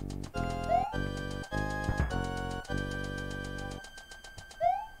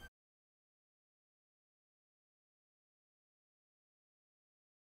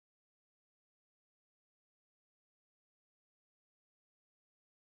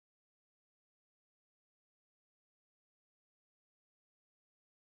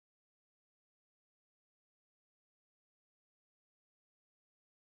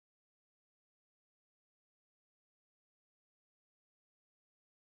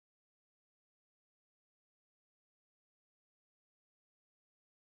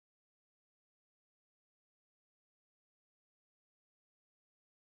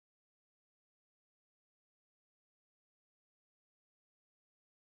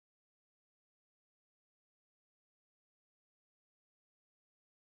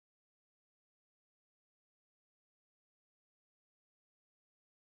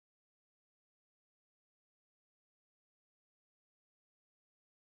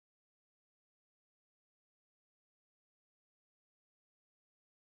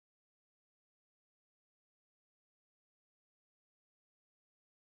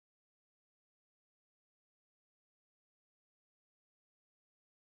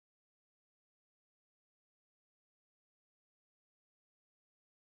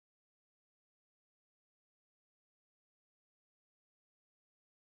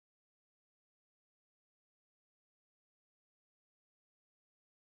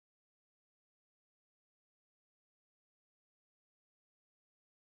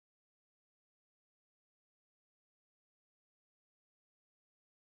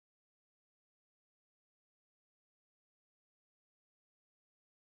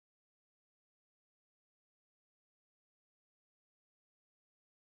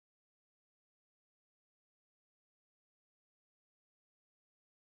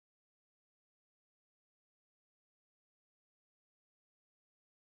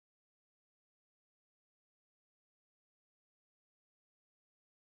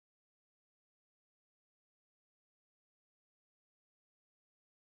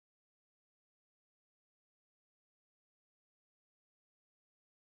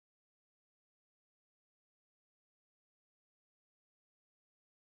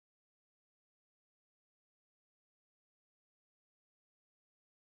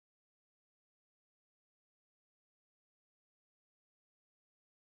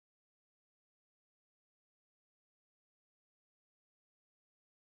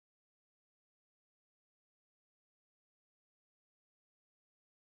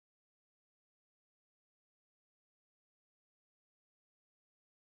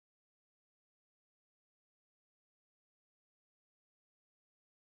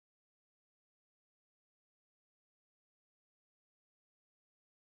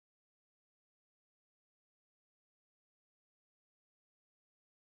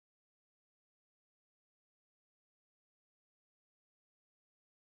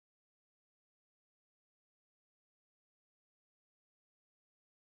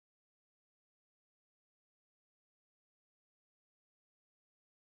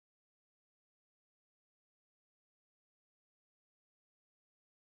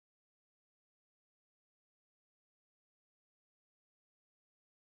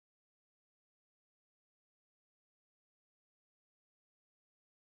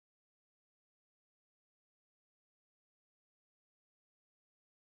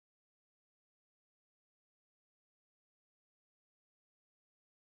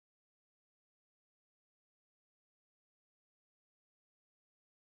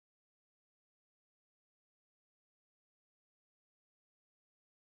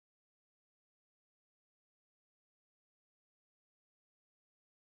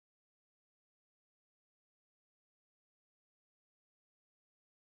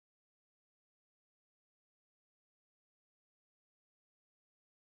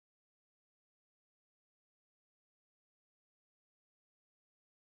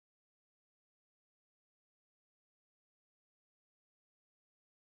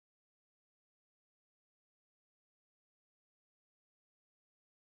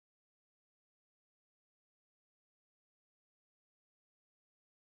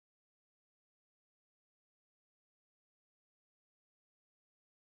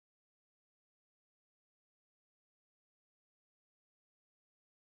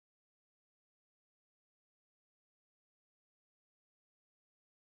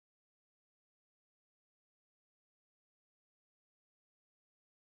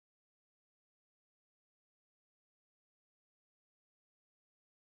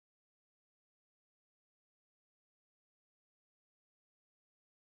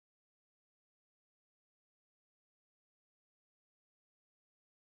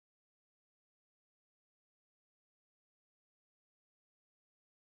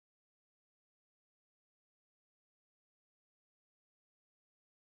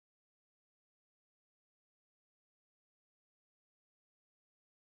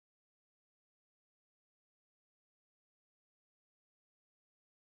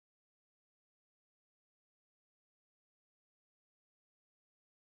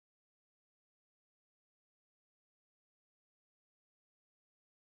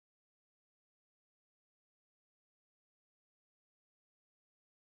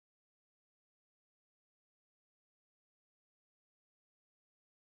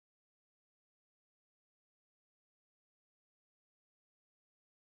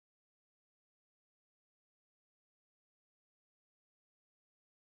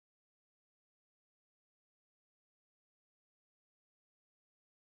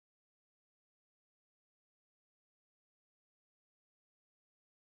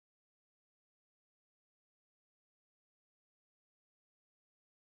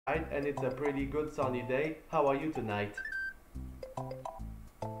 and it's a pretty good sunny day. How are you tonight?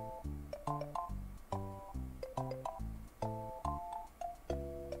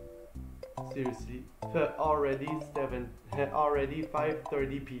 Seriously, already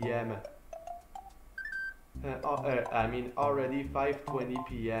 5:30 p.m. I mean already 5:20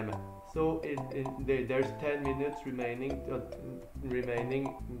 p.m. So there's 10 minutes remaining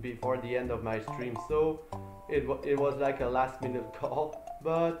before the end of my stream. So it was like a last minute call.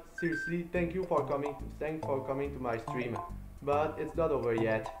 But seriously, thanks for coming to my stream. But it's not over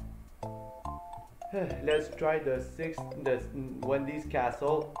yet. Let's try the Wendy's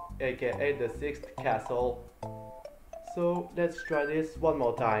Castle, aka the 6th castle. So let's try this one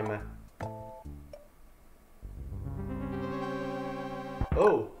more time.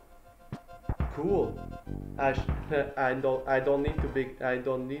 Oh, cool. I don't need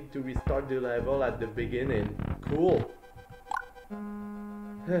to restart the level at the beginning. Cool.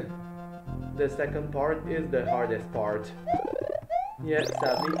 The second part is the hardest part. Yeah,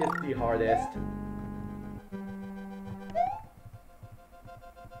 sadly it's the hardest.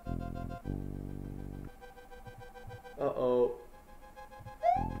 Uh-oh.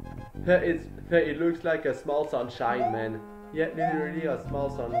 It looks like a small sunshine, man. Yeah, literally a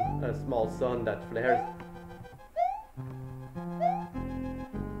small sun that flares.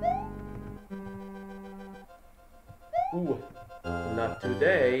 Ooh, not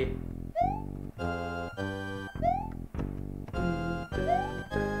today.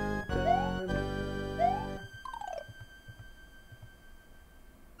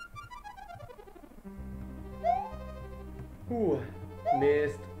 Ooh,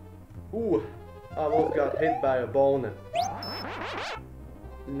 missed. Ooh, almost got hit by a bone.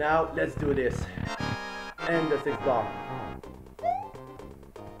 Now let's do this. And the 6th block.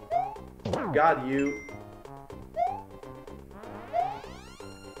 Got you.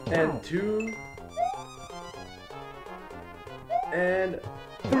 And 2. And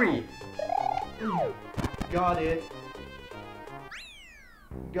 3. Got it.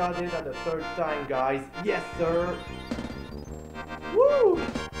 Got it at the 3rd time, guys. Yes, sir. Woo!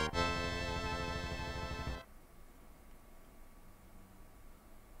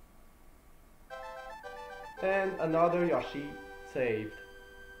 And another Yoshi saved.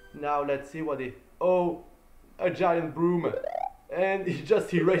 Now let's see what it... Oh, a giant broom. And he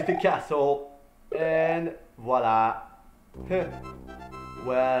just erased the castle. And voila.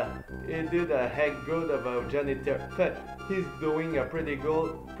 Well, he did a heck good of a janitor. He's doing a pretty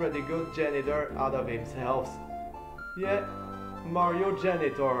good janitor out of himself. Yeah, Mario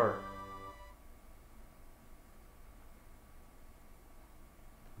Janitor.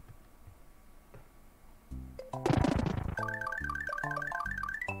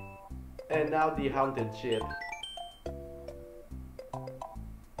 And now the haunted ship.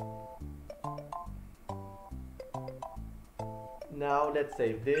 Now let's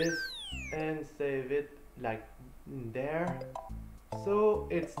save this and save it like there. So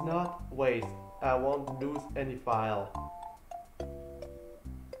it's not waste. I won't lose any file.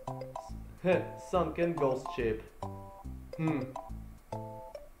 Sunken ghost ship.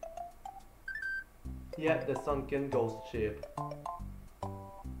 Yeah, the sunken ghost ship.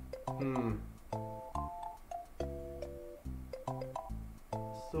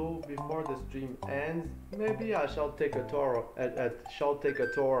 So before the stream ends, maybe I shall take a tour.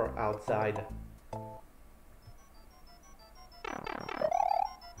 Outside.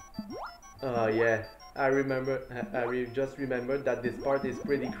 Yeah, I just remembered that this part is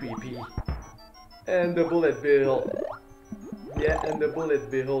pretty creepy. And the bullet bill. Yeah, and the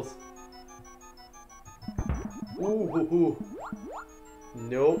bullet bills. Ooh.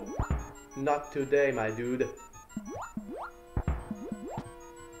 Nope, not today, my dude.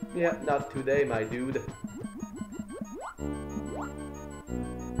 Yeah, not today, my dude.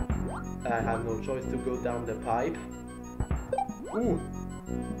 I have no choice to go down the pipe. Ooh,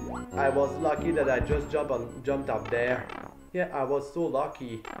 I was lucky that I just jumped up there. Yeah, I was so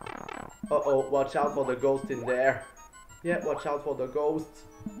lucky. Uh-oh, watch out for the ghost in there. Yeah, watch out for the ghosts.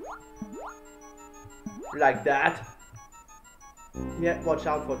 Like that. Yeah, watch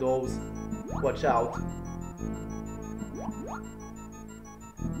out for those. Watch out.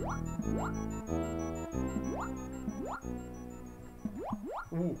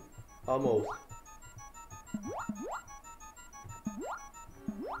 Ooh, almost.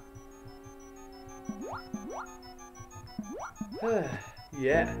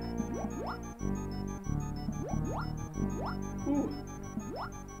 Yeah. Ooh.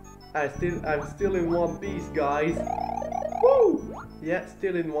 I'm still in one piece, guys. Woo! Yeah,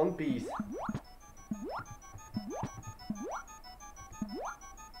 still in one piece.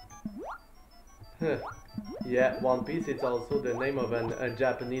 Yeah, One Piece is also the name of a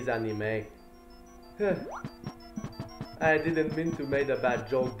Japanese anime. I didn't mean to make a bad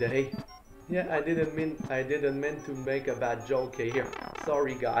joke there. Yeah, I didn't mean to make a bad joke here.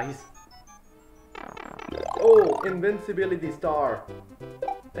 Sorry guys. Oh, invincibility star.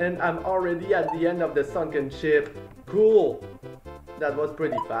 And I'm already at the end of the sunken ship. Cool. That was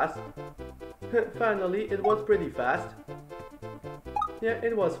pretty fast. Finally, it was pretty fast. Yeah,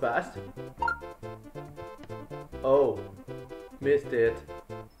 it was fast. Oh, missed it.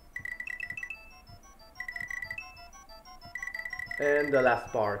 And the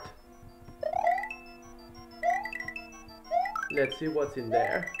last part. Let's see what's in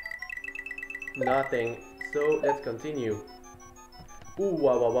there. Nothing. So let's continue. Ooh,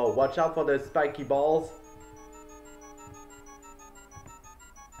 wow, wow, wow. Watch out for the spiky balls.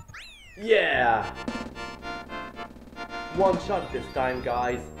 Yeah! One shot this time,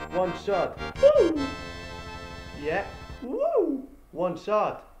 guys. One shot. Woo! Yeah. Woo! One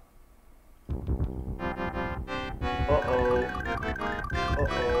shot. Uh-oh.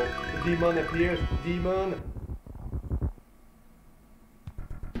 Uh-oh. Demon appears. Demon.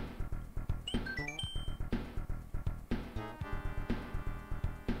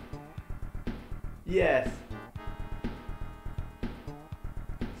 Yes.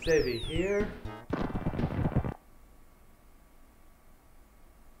 Save it here.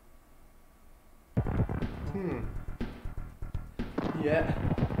 Yeah.